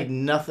there's,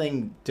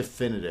 nothing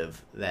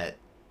definitive that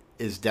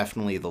is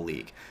definitely the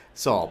leak.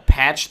 So I'll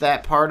patch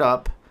that part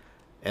up,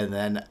 and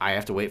then I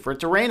have to wait for it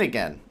to rain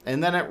again.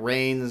 And then it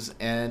rains,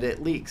 and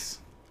it leaks.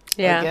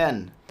 Yeah.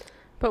 Again.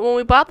 But when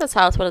we bought this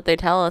house, what did they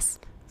tell us?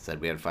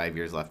 Said we had 5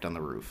 years left on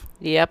the roof.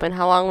 Yep, and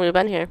how long have we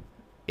been here?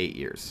 8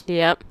 years.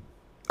 Yep.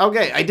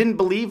 Okay, I didn't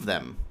believe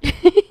them.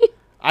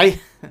 How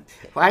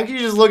can you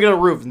just look at a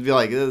roof and be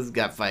like, this has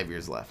got 5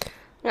 years left?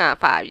 Yeah,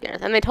 5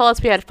 years. And they told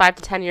us we had 5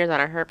 to 10 years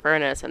on our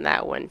furnace, and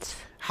that went...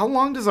 How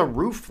long does a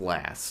roof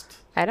last?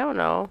 I don't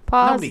know.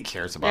 Pause. Nobody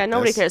cares about this. Yeah,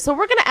 nobody cares. So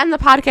we're going to end the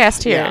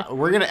podcast here. Yeah,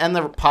 we're going to end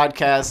the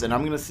podcast, and I'm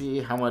going to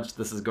see how much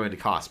this is going to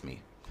cost me.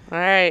 All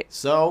right.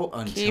 So,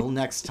 until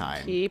next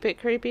time. Keep it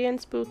creepy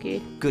and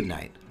spooky. Good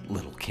night,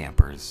 little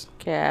campers.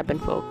 Cabin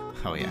folk.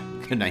 Oh, yeah.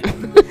 Good night.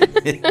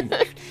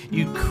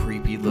 You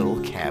creepy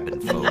little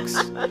cabin folks.